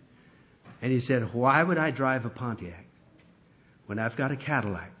test, and he said, why would I drive a Pontiac when I've got a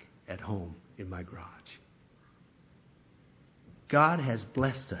Cadillac at home in my garage? God has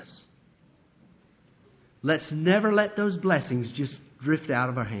blessed us. Let's never let those blessings just drift out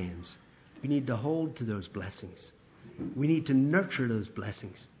of our hands. We need to hold to those blessings. We need to nurture those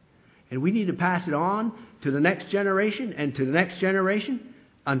blessings. And we need to pass it on to the next generation and to the next generation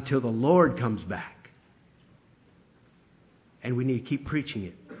until the Lord comes back. And we need to keep preaching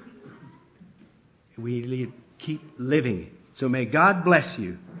it. And we need to keep living it. So may God bless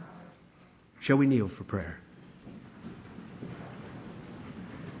you. Shall we kneel for prayer?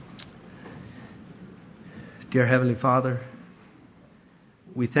 Dear Heavenly Father,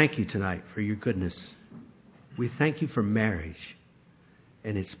 we thank you tonight for your goodness. We thank you for marriage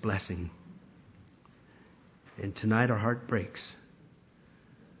and its blessing. And tonight our heart breaks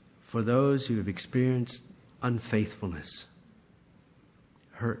for those who have experienced unfaithfulness,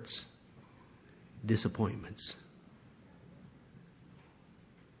 hurts, disappointments.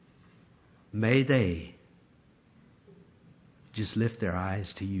 May they just lift their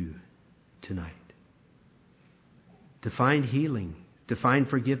eyes to you tonight, to find healing, to find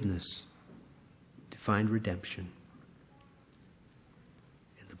forgiveness, to find redemption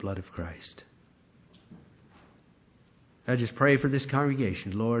in the blood of Christ. I just pray for this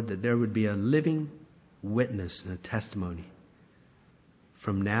congregation, Lord, that there would be a living witness and a testimony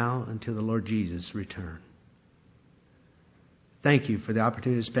from now until the Lord Jesus return. Thank you for the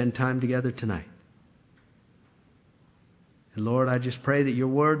opportunity to spend time together tonight. And Lord, I just pray that your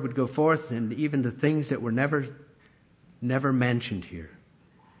word would go forth, and even the things that were never mentioned here.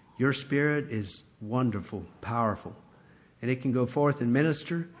 Your Spirit is wonderful, powerful, and it can go forth and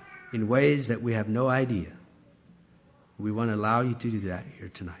minister in ways that we have no idea. We want to allow you to do that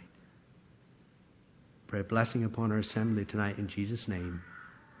here tonight. Pray a blessing upon our assembly tonight in Jesus' name.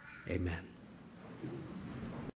 Amen.